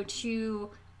going to go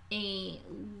to a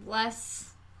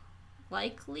less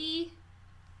likely...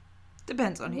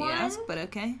 Depends on who you ask, but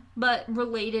okay. But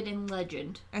related in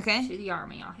legend Okay. to the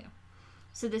Armayahu.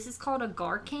 So this is called a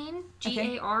garcain.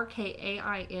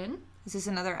 Garkain. Is this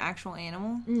another actual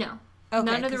animal? No. Okay,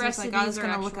 None of the rest of these I was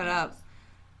going to look it up.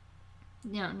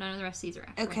 No, none of the rest of these are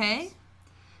actual Okay. animals.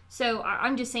 So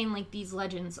I'm just saying, like, these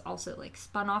legends also, like,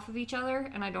 spun off of each other,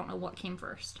 and I don't know what came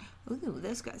first. Ooh,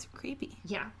 those guys are creepy.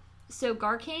 Yeah. So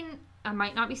garcain, I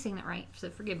might not be saying that right, so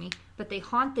forgive me, but they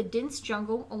haunt the dense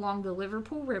jungle along the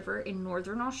Liverpool River in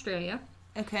northern Australia.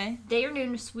 Okay. They are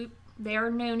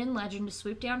known in legend to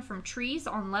swoop down from trees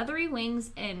on leathery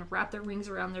wings and wrap their wings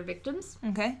around their victims.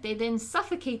 Okay. They then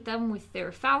suffocate them with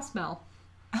their foul smell.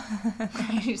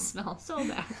 They smell so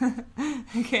bad.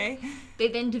 Okay. They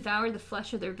then devour the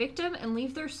flesh of their victim and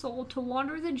leave their soul to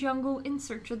wander the jungle in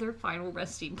search of their final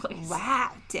resting place.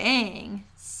 Wow, dang.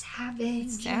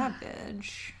 Savage.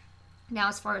 Now,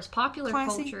 as far as popular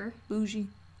Classy, culture, bougie,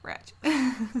 ratchet.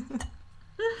 the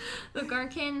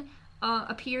Garcain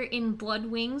appear in Blood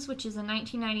Wings, which is a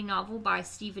 1990 novel by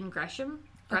Stephen Gresham.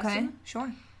 Okay,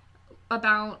 sure.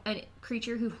 About a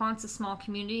creature who haunts a small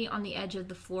community on the edge of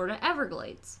the Florida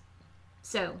Everglades.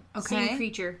 So, same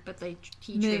creature, but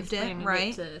he moved it,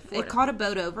 right? To Florida. It caught a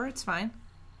boat over. It's fine.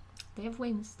 They have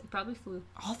wings. They probably flew.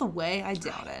 All the way? I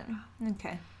doubt it.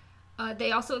 Okay.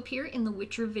 They also appear in the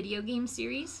Witcher video game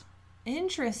series.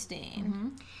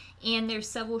 Interesting. And there's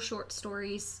several short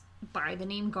stories by the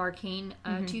name Garcain.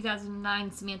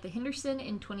 2009, Samantha Henderson.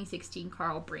 In 2016,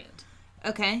 Carl Brandt.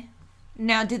 Okay.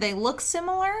 Now, do they look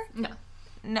similar? No.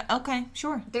 No. Okay,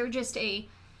 sure. They're just a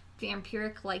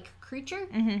vampiric-like creature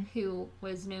who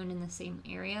was known in the same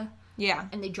area. Yeah.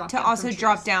 And they dropped to down also from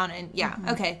drop trees. down and,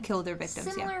 okay, kill their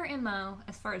victims. Similar MO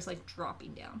as far as, like,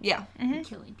 dropping down. Yeah. And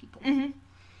killing people.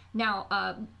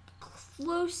 Now,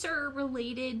 closer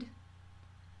related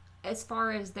as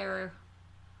far as their,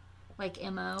 like,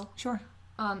 MO. Sure.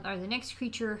 Are the next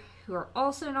creature who are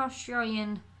also an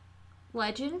Australian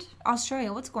legend.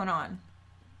 Australia, what's going on?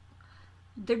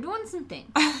 They're doing some things.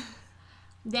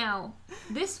 Now,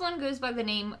 this one goes by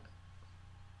the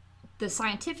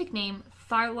scientific name,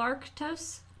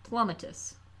 Thylarctos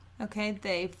plummetus. Okay,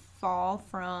 they fall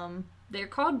from... They're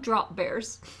called drop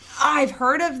bears. I've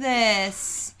heard of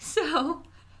this. So,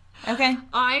 okay.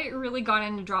 I really got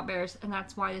into drop bears, and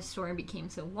that's why this story became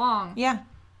so long. Yeah.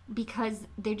 Because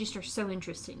they just are so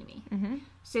interesting to me.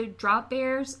 So drop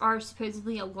bears are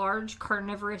supposedly a large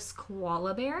carnivorous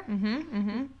koala bear.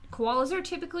 Koalas are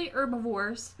typically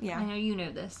herbivores. Yeah. I know you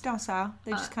know this. Docile.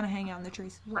 They just kind of hang out in the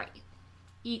trees. Right.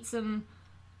 Eat some...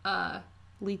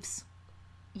 leaves.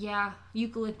 Yeah,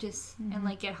 eucalyptus and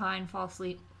like get high and fall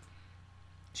asleep.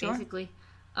 Sure. Basically.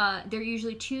 They're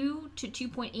usually 2 to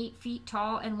 2.8 feet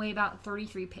tall and weigh about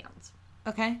 33 pounds.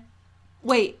 Okay.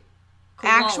 Wait.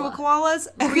 Koala. Actual koalas?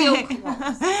 Real Okay.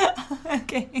 koalas.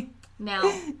 Okay.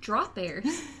 Now, drop bears,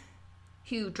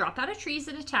 who drop out of trees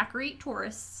and attack or eat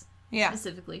tourists,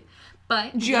 specifically,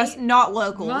 but just not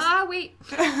locals. Wait.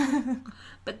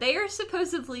 But they are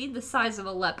supposedly the size of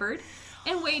a leopard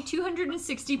and weigh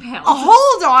 260 pounds.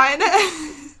 Hold on.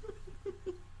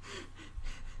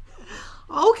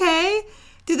 Okay.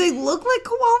 Do they look like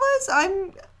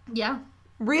koalas? Yeah.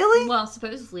 Really? Well,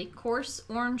 supposedly. Coarse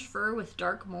orange fur with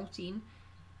dark molting.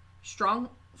 Strong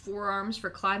forearms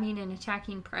for climbing and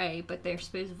attacking prey, but they're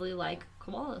supposedly like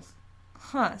koalas.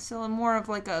 Huh. So more of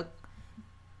like a...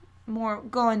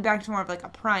 going back to more of like a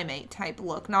primate type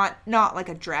look. Not like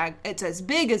a drag... It's as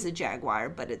big as a jaguar,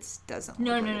 but it doesn't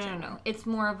look like a jaguar. No. It's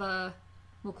more of a...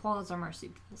 Well, koalas are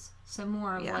marsupials. So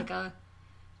more of like a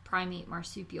primate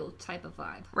marsupial type of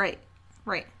vibe. Right.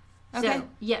 Okay. So,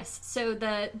 yes. So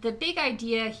the big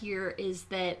idea here is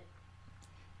that,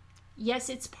 yes,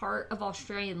 it's part of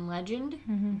Australian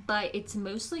legend, but it's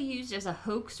mostly used as a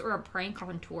hoax or a prank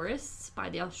on tourists by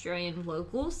the Australian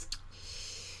locals.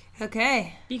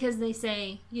 Okay. Because they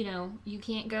say, you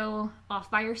can't go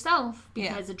off by yourself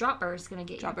because a drop bear is going to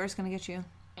get you. Drop bear's going to get you.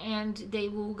 And they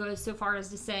will go so far as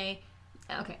to say,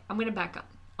 okay, I'm going to back up.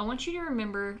 I want you to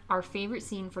remember our favorite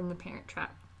scene from The Parent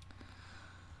Trap.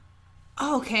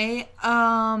 Okay.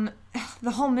 The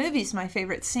whole movie's my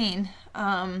favorite scene.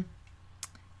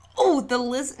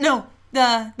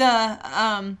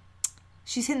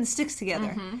 She's hitting the sticks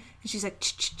together. And she's like,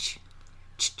 ch-ch-ch.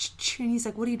 And he's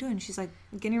like, what are you doing? She's like,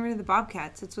 getting rid of the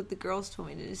bobcats. That's what the girls told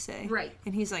me to say. Right.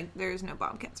 And he's like, there's no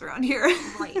bobcats around here.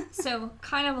 Right. So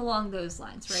kind of along those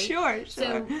lines, right? Sure.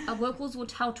 So locals will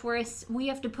tell tourists, we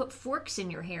have to put forks in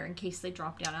your hair in case they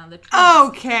drop down out of the trees.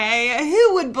 Okay.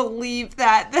 Who would believe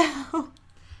that, though?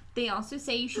 They also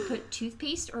say you should put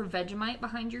toothpaste or Vegemite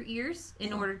behind your ears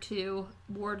in order to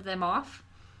ward them off.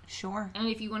 Sure. And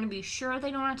if you want to be sure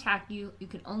they don't attack you, you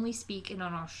can only speak in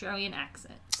an Australian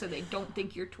accent so they don't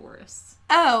think you're tourists.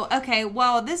 Oh, okay.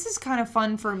 Well, this is kind of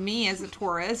fun for me as a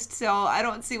tourist, so I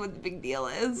don't see what the big deal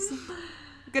is.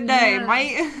 Good day,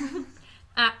 mate.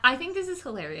 I think this is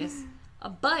hilarious.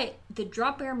 But the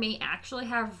drop bear may actually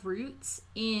have roots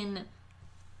in,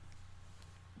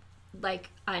 like,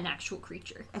 an actual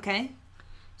creature. Okay.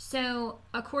 So,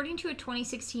 according to a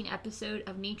 2016 episode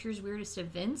of Nature's Weirdest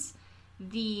Events,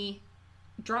 the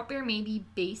drop bear may be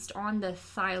based on the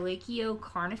Thylaceo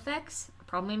carnifex.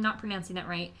 Probably I'm not pronouncing that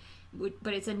right.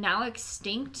 But it's a now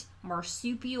extinct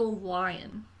marsupial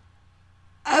lion.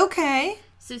 Okay.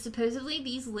 So supposedly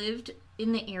these lived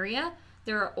in the area.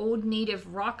 There are old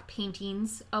native rock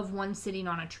paintings of one sitting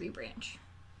on a tree branch.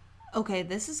 Okay,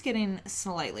 this is getting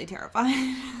slightly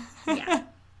terrifying. Yeah.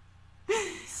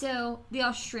 So the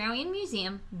Australian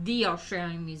Museum.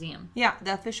 Yeah,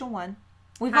 the official one.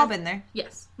 We've all been there.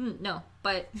 Yes. No,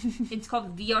 but it's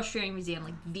called the Australian Museum,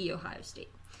 like the Ohio State.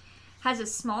 Has a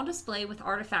small display with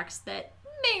artifacts that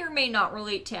may or may not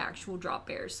relate to actual drop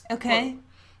bears. Okay.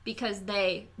 Because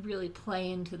they really play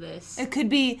into this. It could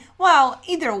be, well,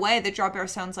 either way, the drop bear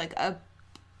sounds like a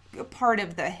part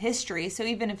of the history. So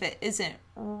even if it isn't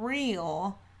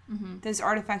real, those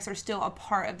artifacts are still a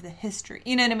part of the history.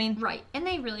 You know what I mean? Right. And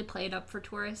they really play it up for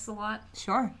tourists a lot.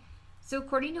 Sure. So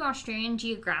according to Australian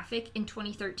Geographic in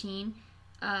 2013,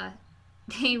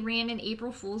 they ran an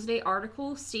April Fool's Day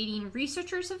article stating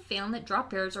researchers have found that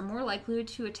drop bears are more likely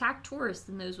to attack tourists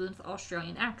than those with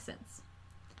Australian accents.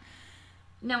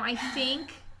 Now, I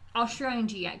think Australian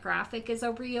Geographic is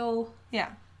a real,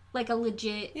 like a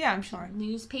legit I'm sure.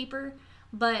 newspaper,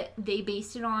 but they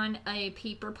based it on a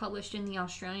paper published in the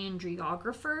Australian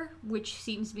Geographer, which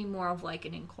seems to be more of like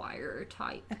an Inquirer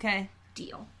type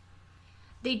deal.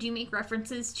 They do make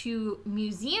references to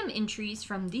museum entries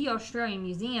from the Australian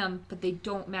Museum, but they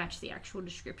don't match the actual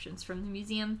descriptions from the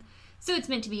museum. So it's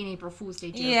meant to be an April Fool's Day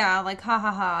joke. Yeah, like, ha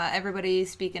ha ha, everybody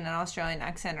speak in an Australian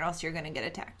accent or else you're going to get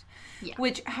attacked. Yeah.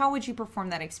 Which, how would you perform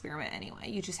that experiment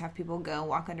anyway? You just have people go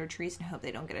walk under trees and hope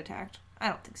they don't get attacked? I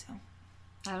don't think so.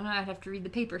 I don't know, I'd have to read the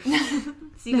paper.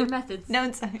 See their methods. No,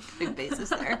 it's a big basis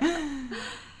there.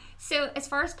 So, as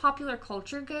far as popular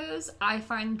culture goes, I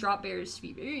find drop bears to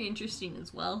be very interesting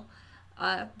as well.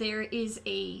 There is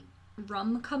a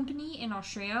rum company in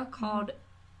Australia called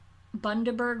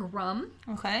Bundaberg Rum.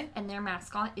 Okay. And their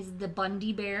mascot is the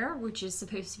Bundy Bear, which is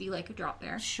supposed to be like a drop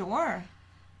bear. Sure.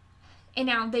 And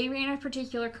now, they ran a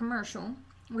particular commercial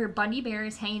where Bundy Bear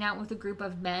is hanging out with a group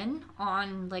of men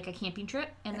on, like, a camping trip.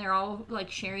 And they're all, like,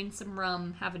 sharing some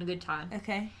rum, having a good time.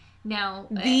 Okay. Now,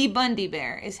 the Bundy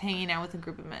Bear is hanging out with a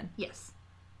group of men. Yes.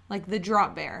 Like the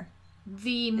drop bear.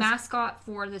 The mascot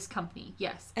for this company,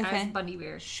 yes, as Bundy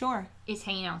Bear. Sure. Is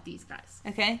hanging out with these guys.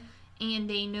 Okay. And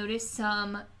they notice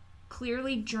some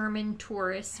clearly German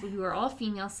tourists who are all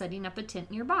female setting up a tent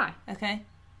nearby. Okay.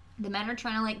 The men are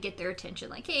trying to, like, get their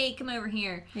attention. Like, hey, come over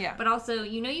here. Yeah. But also,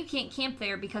 you can't camp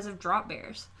there because of drop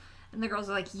bears. And the girls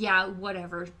are like, yeah,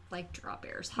 whatever. Like, drop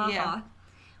bears. Ha ha.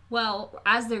 Well,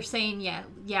 as they're saying,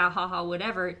 yeah, haha,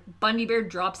 whatever, Bundy Bear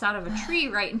drops out of a tree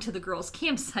right into the girls'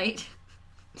 campsite.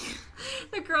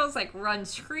 The girls, like, run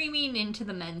screaming into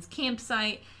the men's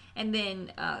campsite, and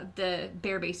then the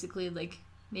bear basically, like,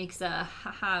 makes a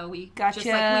haha, gotcha. Just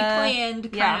like we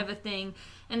planned kind of a thing,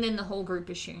 and then the whole group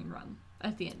is sharing rum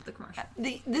at the end of the commercial.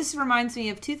 This reminds me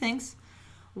of two things.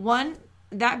 One,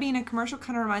 that being a commercial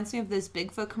kind of reminds me of those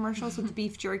Bigfoot commercials with the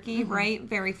beef jerky, right?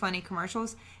 Very funny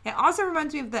commercials. It also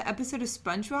reminds me of the episode of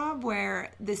SpongeBob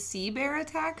where the sea bear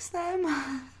attacks them.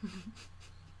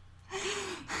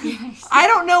 Yes. I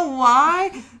don't know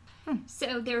why.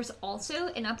 So there's also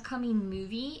an upcoming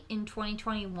movie in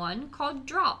 2021 called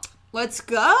Drop. Let's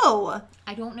go.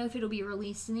 I don't know if it'll be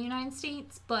released in the United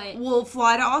States, but We'll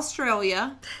fly to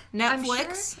Australia. I'm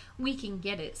Netflix. sure we can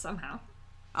get it somehow.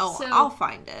 Oh, So- I'll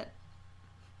find it.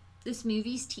 This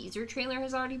movie's teaser trailer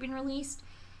has already been released,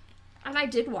 and I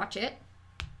did watch it.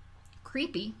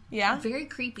 Creepy. Yeah? Very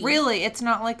creepy. Really? It's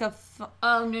not like a...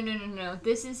 Oh, no.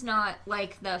 This is not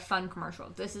like the fun commercial.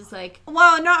 This is like...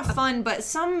 Well, not fun, but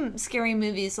some scary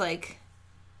movies, like,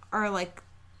 are, like,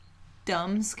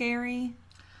 dumb scary.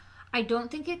 I don't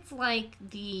think it's like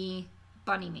the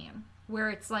Bunny Man, where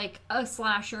it's like a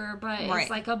slasher, but Right. it's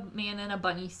like a man in a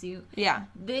bunny suit. Yeah.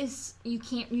 This, you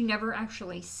never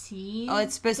actually see. Oh,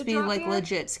 it's supposed to the be, drop like, bear.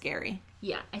 legit scary.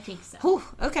 Yeah, I think so. Whew,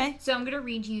 okay. So I'm going to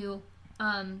read you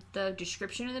the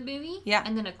description of the movie. Yeah.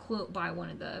 And then a quote by one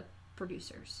of the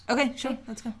producers. Okay, sure.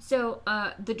 Let's go. So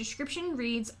the description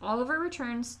reads, Oliver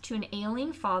returns to an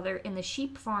ailing father in the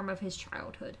sheep farm of his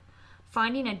childhood.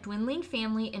 Finding a dwindling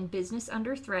family and business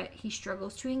under threat, he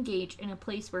struggles to engage in a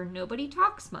place where nobody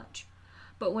talks much.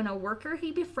 But when a worker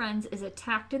he befriends is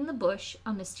attacked in the bush,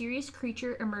 a mysterious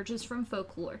creature emerges from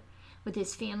folklore. With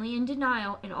his family in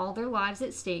denial and all their lives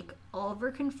at stake,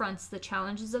 Oliver confronts the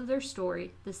challenges of their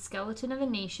story, the skeleton of a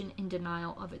nation in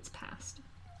denial of its past.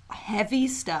 Heavy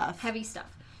stuff. Heavy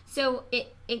stuff. So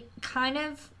it kind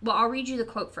of... Well, I'll read you the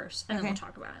quote first, and then we'll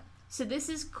talk about it. So this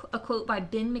is a quote by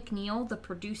Ben McNeil, the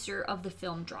producer of the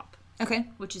film Drop, Okay.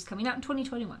 which is coming out in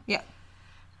 2021. Yeah.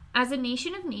 As a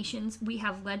nation of nations, we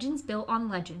have legends built on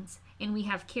legends, and we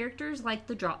have characters like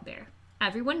the Drop Bear.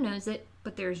 Everyone knows it,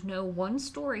 but there's no one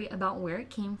story about where it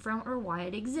came from or why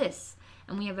it exists.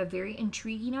 And we have a very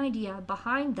intriguing idea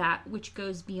behind that which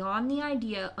goes beyond the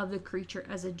idea of the creature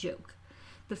as a joke.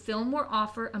 The film will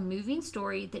offer a moving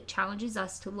story that challenges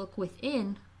us to look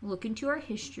within, look into our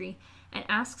history, and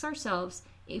asks ourselves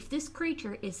if this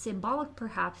creature is symbolic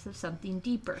perhaps of something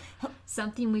deeper,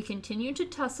 something we continue to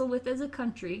tussle with as a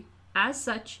country. As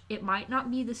such, it might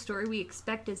not be the story we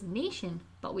expect as a nation,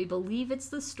 but we believe it's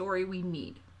the story we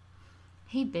need.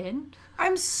 Hey, Ben.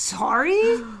 I'm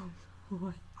sorry?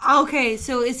 What? Okay,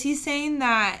 so is he saying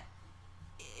that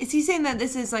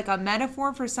this is like a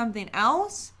metaphor for something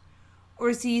else? Or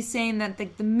is he saying that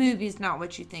the movie's not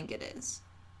what you think it is?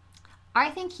 I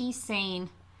think he's saying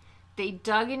they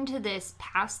dug into this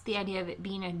past the idea of it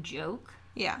being a joke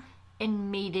Yeah.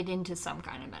 and made it into some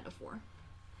kind of metaphor.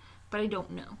 But I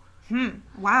don't know.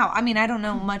 Wow. I mean, I don't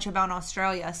know much about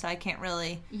Australia, so I can't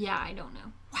really... Yeah, I don't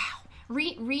know. Wow.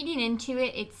 Reading into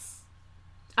it, it's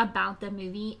about the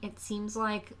movie. It seems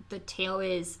like the tale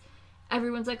is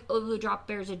everyone's like, oh, the Drop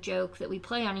Bear's a joke that we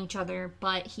play on each other,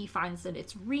 but he finds that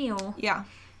it's real. Yeah.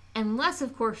 Unless,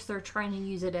 of course, they're trying to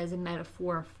use it as a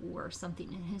metaphor for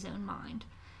something in his own mind.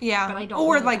 Yeah. But I don't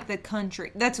or know like that. the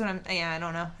country. That's what I'm... Yeah, I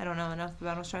don't know. I don't know enough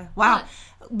about Australia. Wow.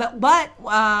 But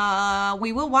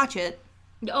we will watch it.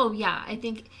 Oh, yeah. I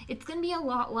think it's going to be a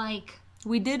lot like...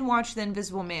 We did watch The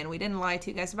Invisible Man. We didn't lie to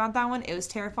you guys about that one. It was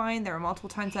terrifying. There were multiple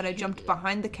times that I jumped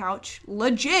behind the couch,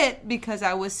 legit, because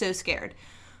I was so scared.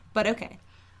 But okay.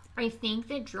 I think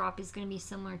that Drop is going to be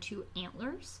similar to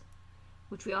Antlers,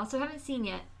 which we also haven't seen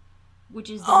yet,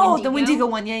 which is The Wendigo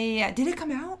one. Yeah. Did it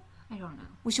come out? I don't know.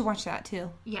 We should watch that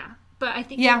too. Yeah. But I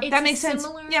think Yeah, it's that makes sense.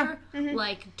 similar, Yeah. Mhm.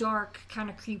 like, dark,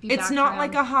 kind of creepy It's not background.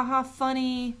 like a haha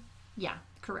funny. Yeah,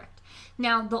 correct.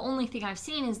 Now, the only thing I've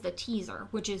seen is the teaser,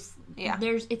 which is... Yeah.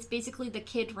 It's basically the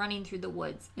kid running through the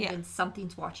woods, and Yeah. then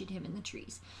something's watching him in the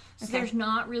trees. So Okay. there's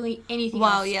not really anything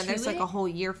Well, else yeah, to there's like it. a whole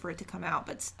year for it to come out,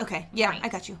 but okay. Yeah, Right. I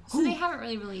got you. So they haven't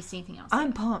really released anything else.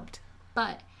 I'm pumped.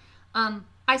 But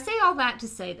I say all that to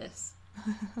say this.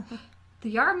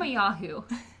 The Yaramayahu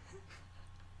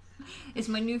is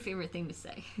my new favorite thing to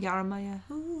say. Yaramaya.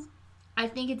 I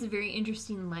think it's a very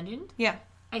interesting legend. Yeah.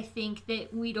 I think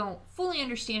that we don't fully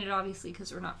understand it, obviously,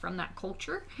 because we're not from that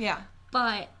culture. Yeah.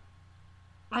 But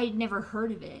I'd never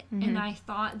heard of it. Mm-hmm. And I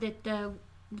thought that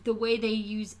the way they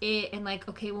use it and like,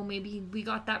 okay, well, maybe we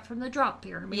got that from the Drop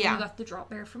Bear. Or maybe Yeah. we got the Drop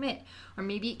Bear from it. Or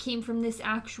maybe it came from this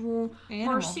actual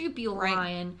Animal. marsupial Right.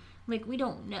 lion. Like, we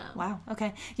don't know. Wow.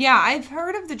 Okay. Yeah, I've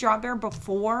heard of the Drop Bear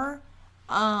before.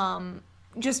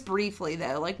 Just briefly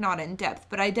though, like not in depth,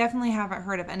 but I definitely haven't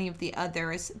heard of any of the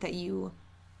others that you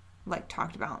like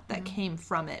talked about that came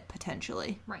from it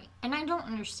potentially. Right. And I don't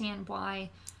understand why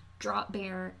Drop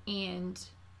Bear and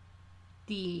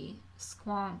the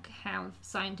Squonk have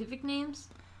scientific names.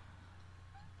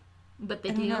 But they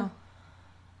I don't do. know.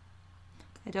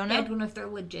 I don't know. I don't know if they're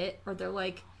legit or they're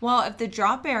like... Well, if the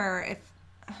Drop Bear,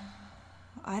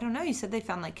 I don't know. You said they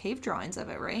found like cave drawings of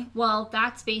it, right? Well,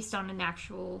 that's based on an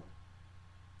actual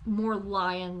more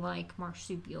lion-like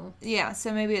marsupial. Yeah,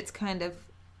 so maybe it's kind of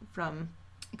from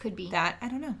It could be. that. I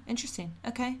don't know. Interesting.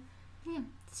 Okay. Yeah.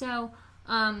 So,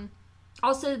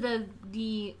 also the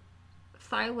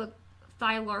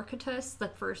Thylarchatus, the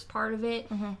first part of it,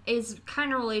 is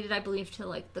kind of related, I believe, to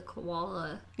like the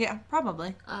koala. Yeah,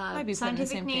 probably. Might be put in the scientific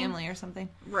same name. family or something.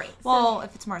 Right. Well,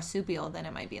 if it's marsupial, then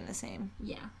it might be in the same.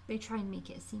 Yeah, they try and make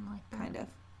it seem like that. Kind of.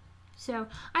 So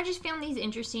I just found these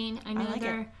interesting. I know like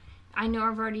it. I know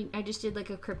I just did like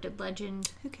a cryptid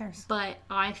legend, Who cares? but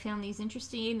I found these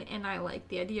interesting, and I like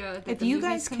the idea that If the you movie's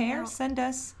guys coming care, out. send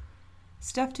us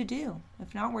stuff to do.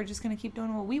 If not, we're just going to keep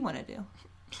doing what we want to do.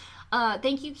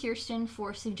 Thank you, Kirsten,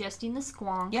 for suggesting the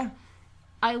Squonk. Yeah.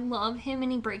 I love him,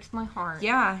 and he breaks my heart.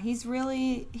 Yeah, he's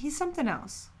something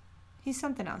else. He's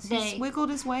something else. He's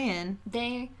wiggled his way in.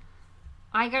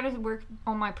 I gotta work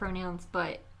on my pronouns,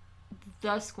 but the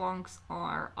Squonks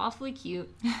are awfully cute.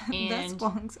 And The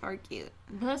Squonks are cute.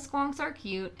 The Squonks are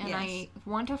cute, and Yes. I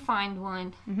want to find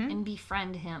one and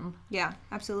befriend him. Yeah,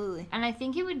 absolutely. And I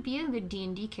think it would be a good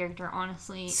D&D character,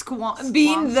 honestly. Squonk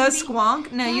being the would be-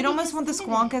 Squonk? No, Yeah, you'd almost because want the think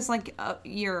of Squonk as like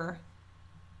your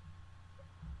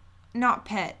not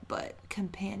pet, but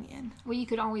companion. Well, you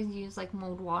could always use like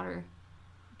mold water.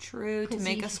 True, to 'Cause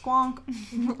make you- a Squonk.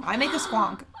 I make a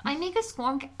Squonk. I make a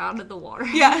Squonk out of the water.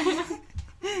 Yeah.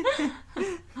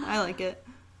 I like it.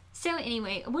 So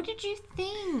anyway, what did you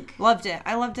think? Loved it.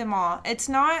 I loved them all. It's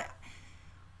not...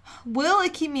 Will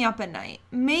it keep me up at night?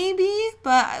 Maybe,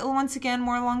 but once again,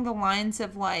 more along the lines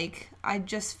of like, I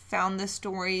just found the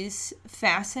stories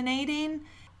fascinating.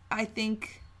 I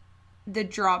think the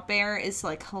drop bear is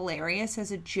like hilarious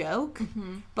as a joke,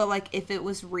 but like if it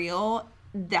was real,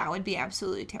 that would be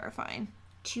absolutely terrifying.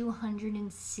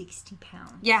 260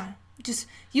 pounds. Yeah,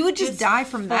 you would just die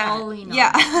from that. falling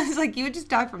Yeah, off. it's like you would just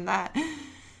die from that.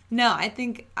 No, I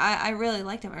think I really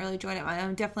liked him. I really enjoyed him.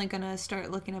 I'm definitely gonna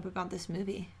start looking up about this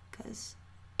movie because.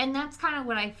 And that's kind of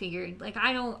what I figured. Like,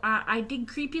 I did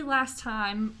Creepy last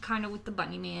time, kind of with the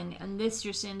Bunny Man, and this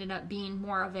just ended up being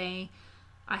more of a,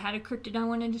 I had a cryptid I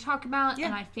wanted to talk about,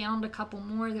 and I found a couple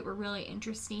more that were really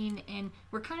interesting, and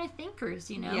we're kind of thinkers,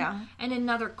 you know? Yeah. And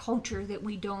another culture that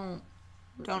we don't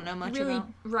Know much really, about.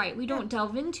 right, we don't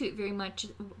delve into it very much.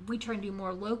 We try to do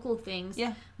more local things.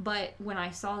 Yeah. But when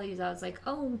I saw these, I was like,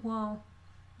 oh, well,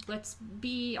 let's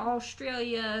be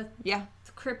Australia. Yeah.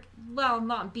 Well,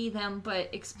 not be them, but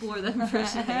explore them for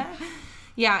today.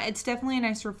 Yeah, it's definitely a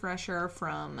nice refresher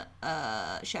from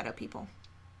Shadow People.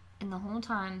 And the whole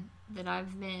time that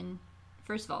I've been,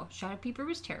 first of all, Shadow Peeper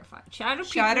was terrified. Shadow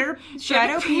Peeper.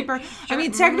 I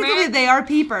mean, technically they are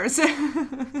peepers.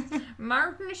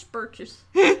 Martinus Burgess.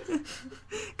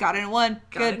 Got it in one.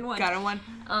 Got it in one. Got it in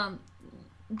one.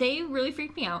 They really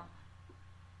freaked me out.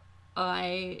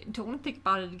 I don't want to think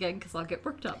about it again because I'll get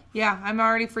worked up. Yeah, I'm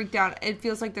already freaked out. It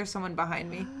feels like there's someone behind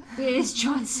me. It is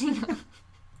John Cena.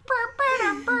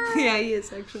 Yeah, he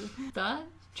is actually. The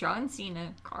John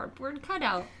Cena cardboard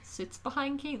cutout sits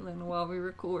behind Caitlin while we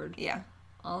record. Yeah.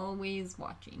 Always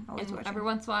watching. Always and watching. every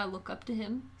once in a while I look up to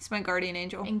him He's my guardian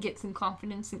angel. and get some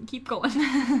confidence and keep going.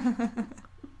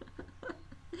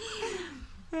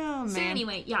 Oh, man. So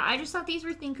anyway, yeah, I just thought these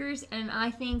were thinkers, and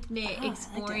I think that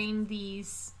exploring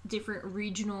these different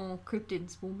regional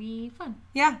cryptids will be fun.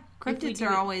 Yeah, If we cryptids do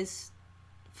are it. always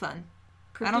fun.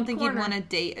 Cryptid I don't think corner. you'd want to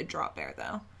date a drop bear,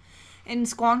 though. And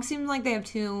Squonk seems like they have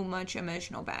too much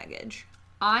emotional baggage.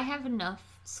 I have enough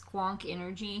Squonk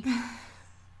energy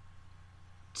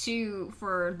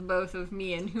for both of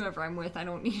me and whoever I'm with. I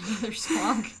don't need another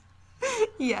Squonk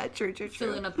Yeah, true.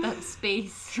 filling up that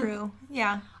space. True.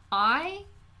 Yeah. I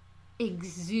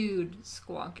exude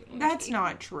Squonk energy. That's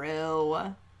not true.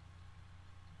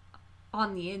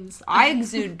 on the inside. I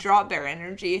exude drop bear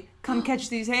energy. Come catch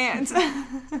these hands.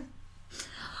 I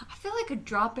feel like a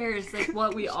drop bear is like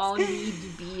what we all need to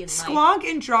be in life. Squonk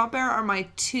and drop bear are my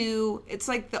two. It's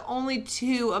like the only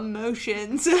two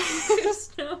emotions. There's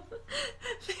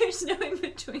no in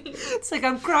between. It's like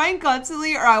I'm crying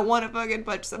constantly or I want to fucking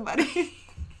punch somebody.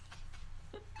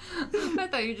 I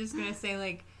thought you were just gonna say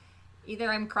like either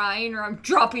I'm crying or I'm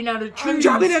dropping out of trees. I'm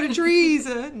dropping out of trees.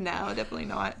 No, definitely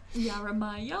not.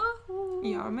 Yahoo.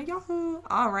 Yahoo.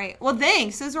 All right. Well,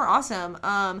 thanks. Those were awesome.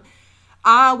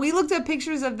 We looked at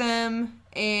pictures of them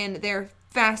and they're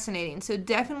fascinating. So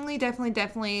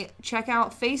definitely check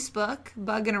out Facebook,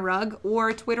 Bug and a Rug,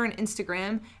 or Twitter and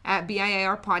Instagram at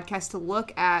BIAR Podcast to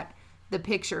look at the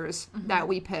pictures that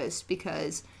we post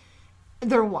because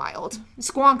they're wild.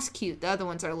 Squonk's cute. The other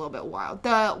ones are a little bit wild.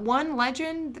 The one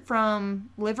legend from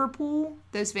Liverpool,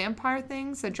 those vampire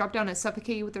things that drop down and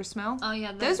suffocate you with their smell. Oh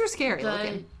yeah, those were scary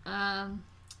looking.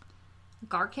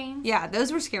 Garcanes. Yeah,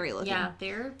 those were scary looking. Yeah,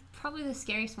 they're probably the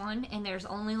scariest one, and there's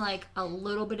only like a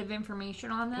little bit of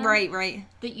information on them. Right.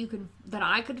 That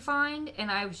I could find,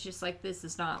 and I was just like,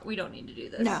 we don't need to do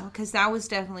this. No, because that was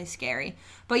definitely scary.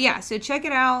 But yeah, so check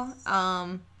it out.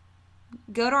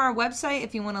 Go to our website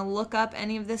if you want to look up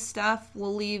any of this stuff.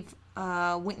 We'll leave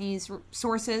Whitney's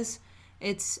sources.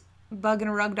 It's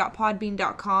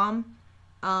bugandarug.podbean.com.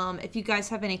 If you guys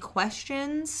have any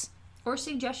questions or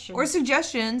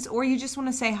suggestions, or you just want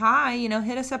to say hi,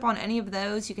 hit us up on any of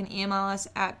those. You can email us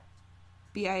at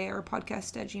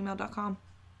biarpodcast@gmail.com.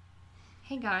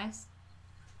 Hey guys,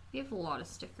 we have a lot of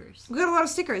stickers. We got a lot of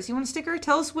stickers. You want a sticker?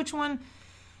 Tell us which one.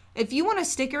 If you want a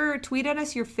sticker, tweet at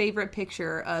us your favorite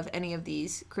picture of any of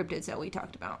these cryptids that we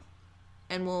talked about,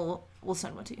 and we'll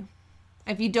send one to you.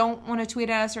 If you don't want to tweet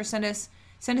at us or send us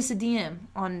a DM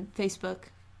on Facebook,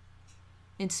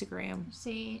 Instagram.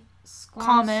 Say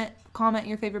Squonks. Comment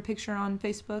your favorite picture on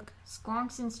Facebook.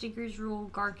 Squonks and stickers rule,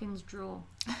 Garkins drool.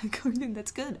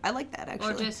 That's good. I like that,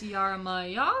 actually. Or just Yarama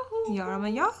Yahoo.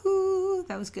 Yarama Yahoo.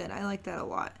 That was good. I like that a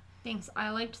lot. Thanks. I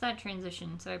liked that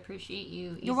transition, so I appreciate you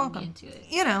You're easing welcome. me into it.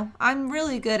 I'm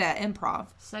really good at improv.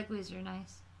 Segues are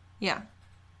nice. Yeah.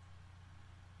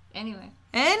 Anyway.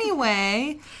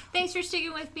 Thanks for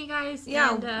sticking with me, guys.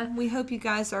 Yeah, and, we hope you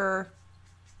guys are,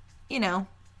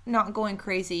 not going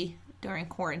crazy during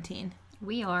quarantine.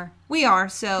 We are,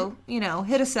 so,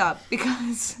 hit us up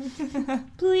because...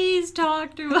 Please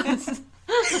talk to us.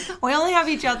 We only have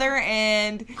each other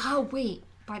and... Oh, wait.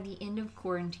 By the end of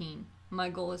quarantine, my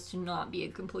goal is to not be a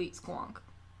complete squonk.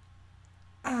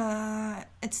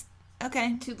 It's...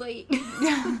 Okay. Too late.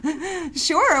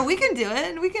 Sure, we can do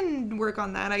it. We can work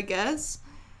on that, I guess.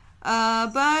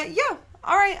 But, yeah.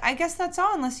 All right, I guess that's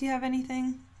all, unless you have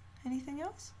anything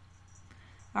else.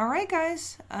 All right,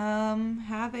 guys.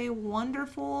 Have a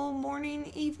wonderful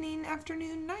morning, evening,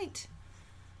 afternoon, night.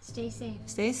 Stay safe.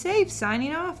 Stay safe.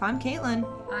 Signing off. I'm Caitlin.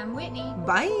 I'm Whitney.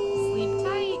 Bye. Sleep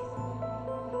tight.